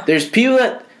situation. Yeah, there's people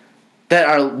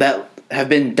that have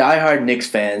been diehard Knicks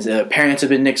fans. Parents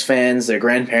have been Knicks fans. Their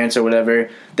grandparents or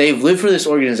whatever. They've lived for this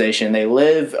organization. They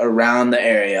live around the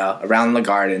area, around the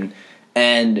Garden.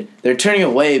 And they're turning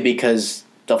away because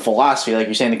the philosophy, like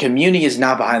you're saying, the community is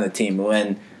not behind the team.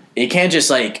 When you can't just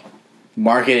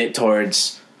market it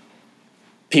towards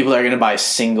people that are going to buy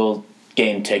single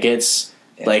game tickets,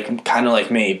 kind of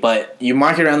like me. But you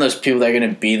market around those people that are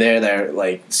going to be there, that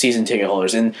are season ticket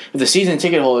holders. And if the season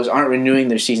ticket holders aren't renewing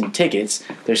their season tickets,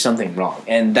 there's something wrong.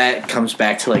 And that comes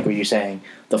back to what you're saying,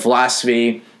 the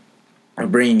philosophy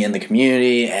of bringing in the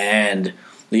community and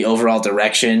the overall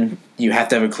direction. You have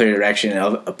to have a clear direction,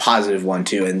 a positive one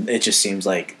too, and it just seems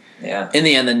in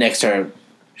the end the Knicks are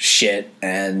shit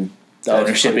and the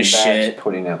ownership is shit.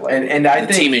 And I the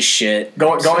think team is shit.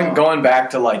 Going back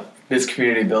to this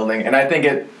community building, and I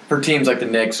think for teams like the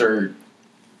Knicks or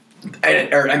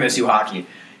MSU hockey,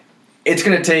 it's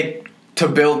going to take to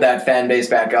build that fan base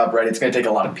back up, right? It's going to take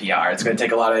a lot of PR. It's going to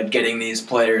take a lot of getting these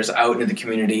players out into the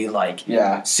community,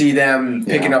 see them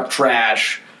picking up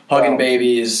trash, hugging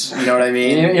babies, you know what I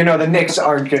mean? The Knicks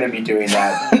aren't going to be doing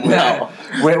that. No.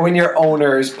 When your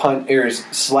owner's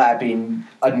slapping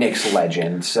a Knicks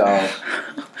legend, so.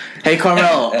 Hey,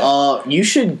 Carmelo, you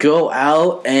should go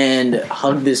out and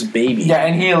hug this baby. Yeah,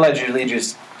 and he allegedly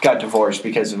just got divorced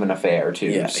because of an affair, too.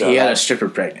 Yeah, so he had a stripper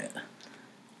pregnant.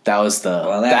 That was the...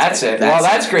 Well, that's it.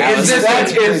 That's great. Is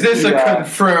this a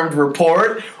confirmed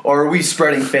report, or are we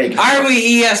spreading fake? Are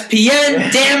we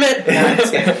ESPN? Damn it!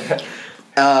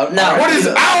 No. What is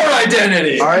our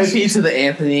identity? R.I.P. to the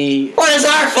Anthony. What is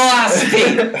our philosophy?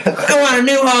 I want a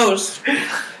new host.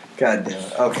 God damn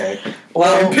it. Okay.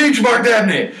 Well, impeach Mark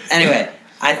Dabney. Anyway,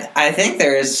 I think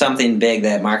there is something big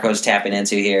that Marco's tapping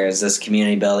into here is this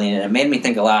community building, and it made me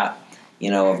think a lot,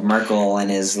 of Merkel and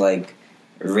his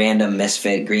random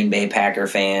misfit Green Bay Packer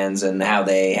fans and how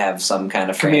they have some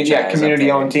kind of franchise.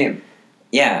 Community-owned team.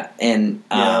 Yeah, and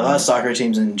a lot of soccer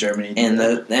teams in Germany. And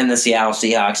the Seattle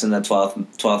Seahawks and the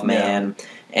 12th man,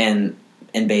 and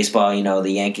in baseball,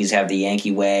 the Yankees have the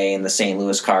Yankee Way, and the St.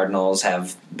 Louis Cardinals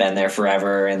have been there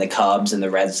forever, and the Cubs and the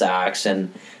Red Sox,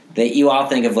 and you all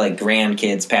think of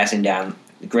grandparents passing down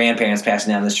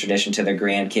this tradition to their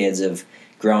grandkids of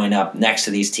growing up next to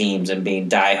these teams and being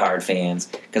diehard fans.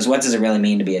 Because what does it really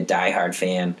mean to be a diehard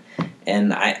fan?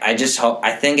 And I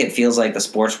think it feels like the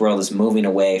sports world is moving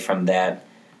away from that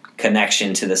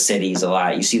connection to the cities a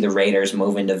lot. You see the Raiders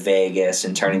moving to Vegas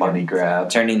and turning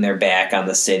their back on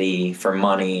the city for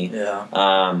money. Yeah.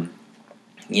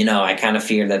 I kind of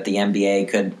fear that the NBA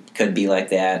could be like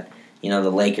that. The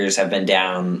Lakers have been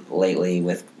down lately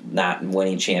with not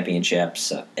winning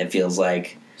championships. It feels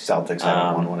like Celtics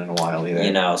haven't won one in a while either.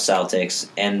 Celtics,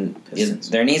 and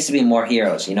there needs to be more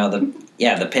heroes.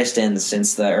 The Pistons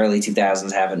since the early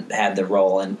 2000s haven't had the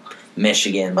role in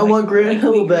Michigan. I want Grant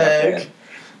Hill back.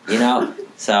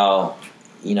 So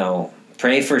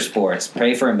pray for sports,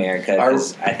 pray for America,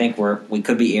 because I think we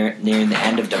could be nearing the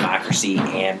end of democracy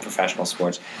and professional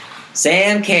sports.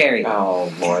 Sam Carey.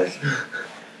 Oh boy.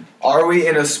 Are we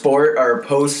in a sport or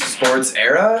post-sports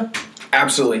era?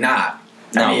 Absolutely not.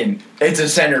 No. I mean, it's a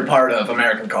centered part of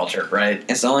American culture, right?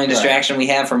 It's the only distraction we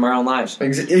have from our own lives.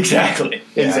 Exactly.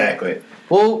 Yeah. Exactly.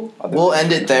 We'll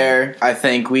end it there. I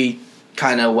think we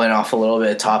kind of went off a little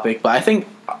bit of topic, but I think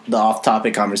the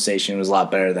off-topic conversation was a lot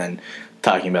better than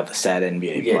talking about the sad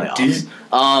NBA playoffs.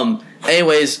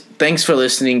 Anyways, thanks for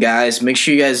listening, guys. Make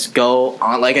sure you guys go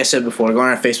on, like I said before, go on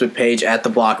our Facebook page at The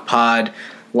Block Pod.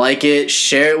 Like it,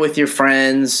 share it with your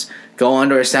friends. Go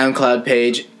onto our SoundCloud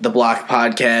page, The Block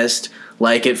Podcast.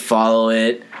 Like it, follow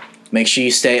it. Make sure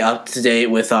you stay up to date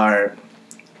with our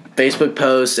Facebook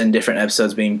posts and different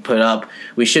episodes being put up.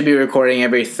 We should be recording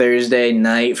every Thursday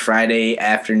night, Friday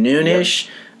afternoon-ish.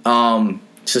 Yep.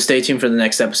 So stay tuned for the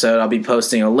next episode. I'll be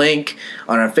posting a link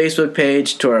on our Facebook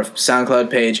page, to our SoundCloud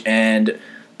page, and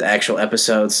the actual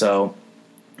episode. So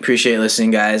appreciate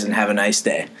listening, guys, and have a nice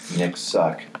day. Knicks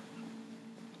suck.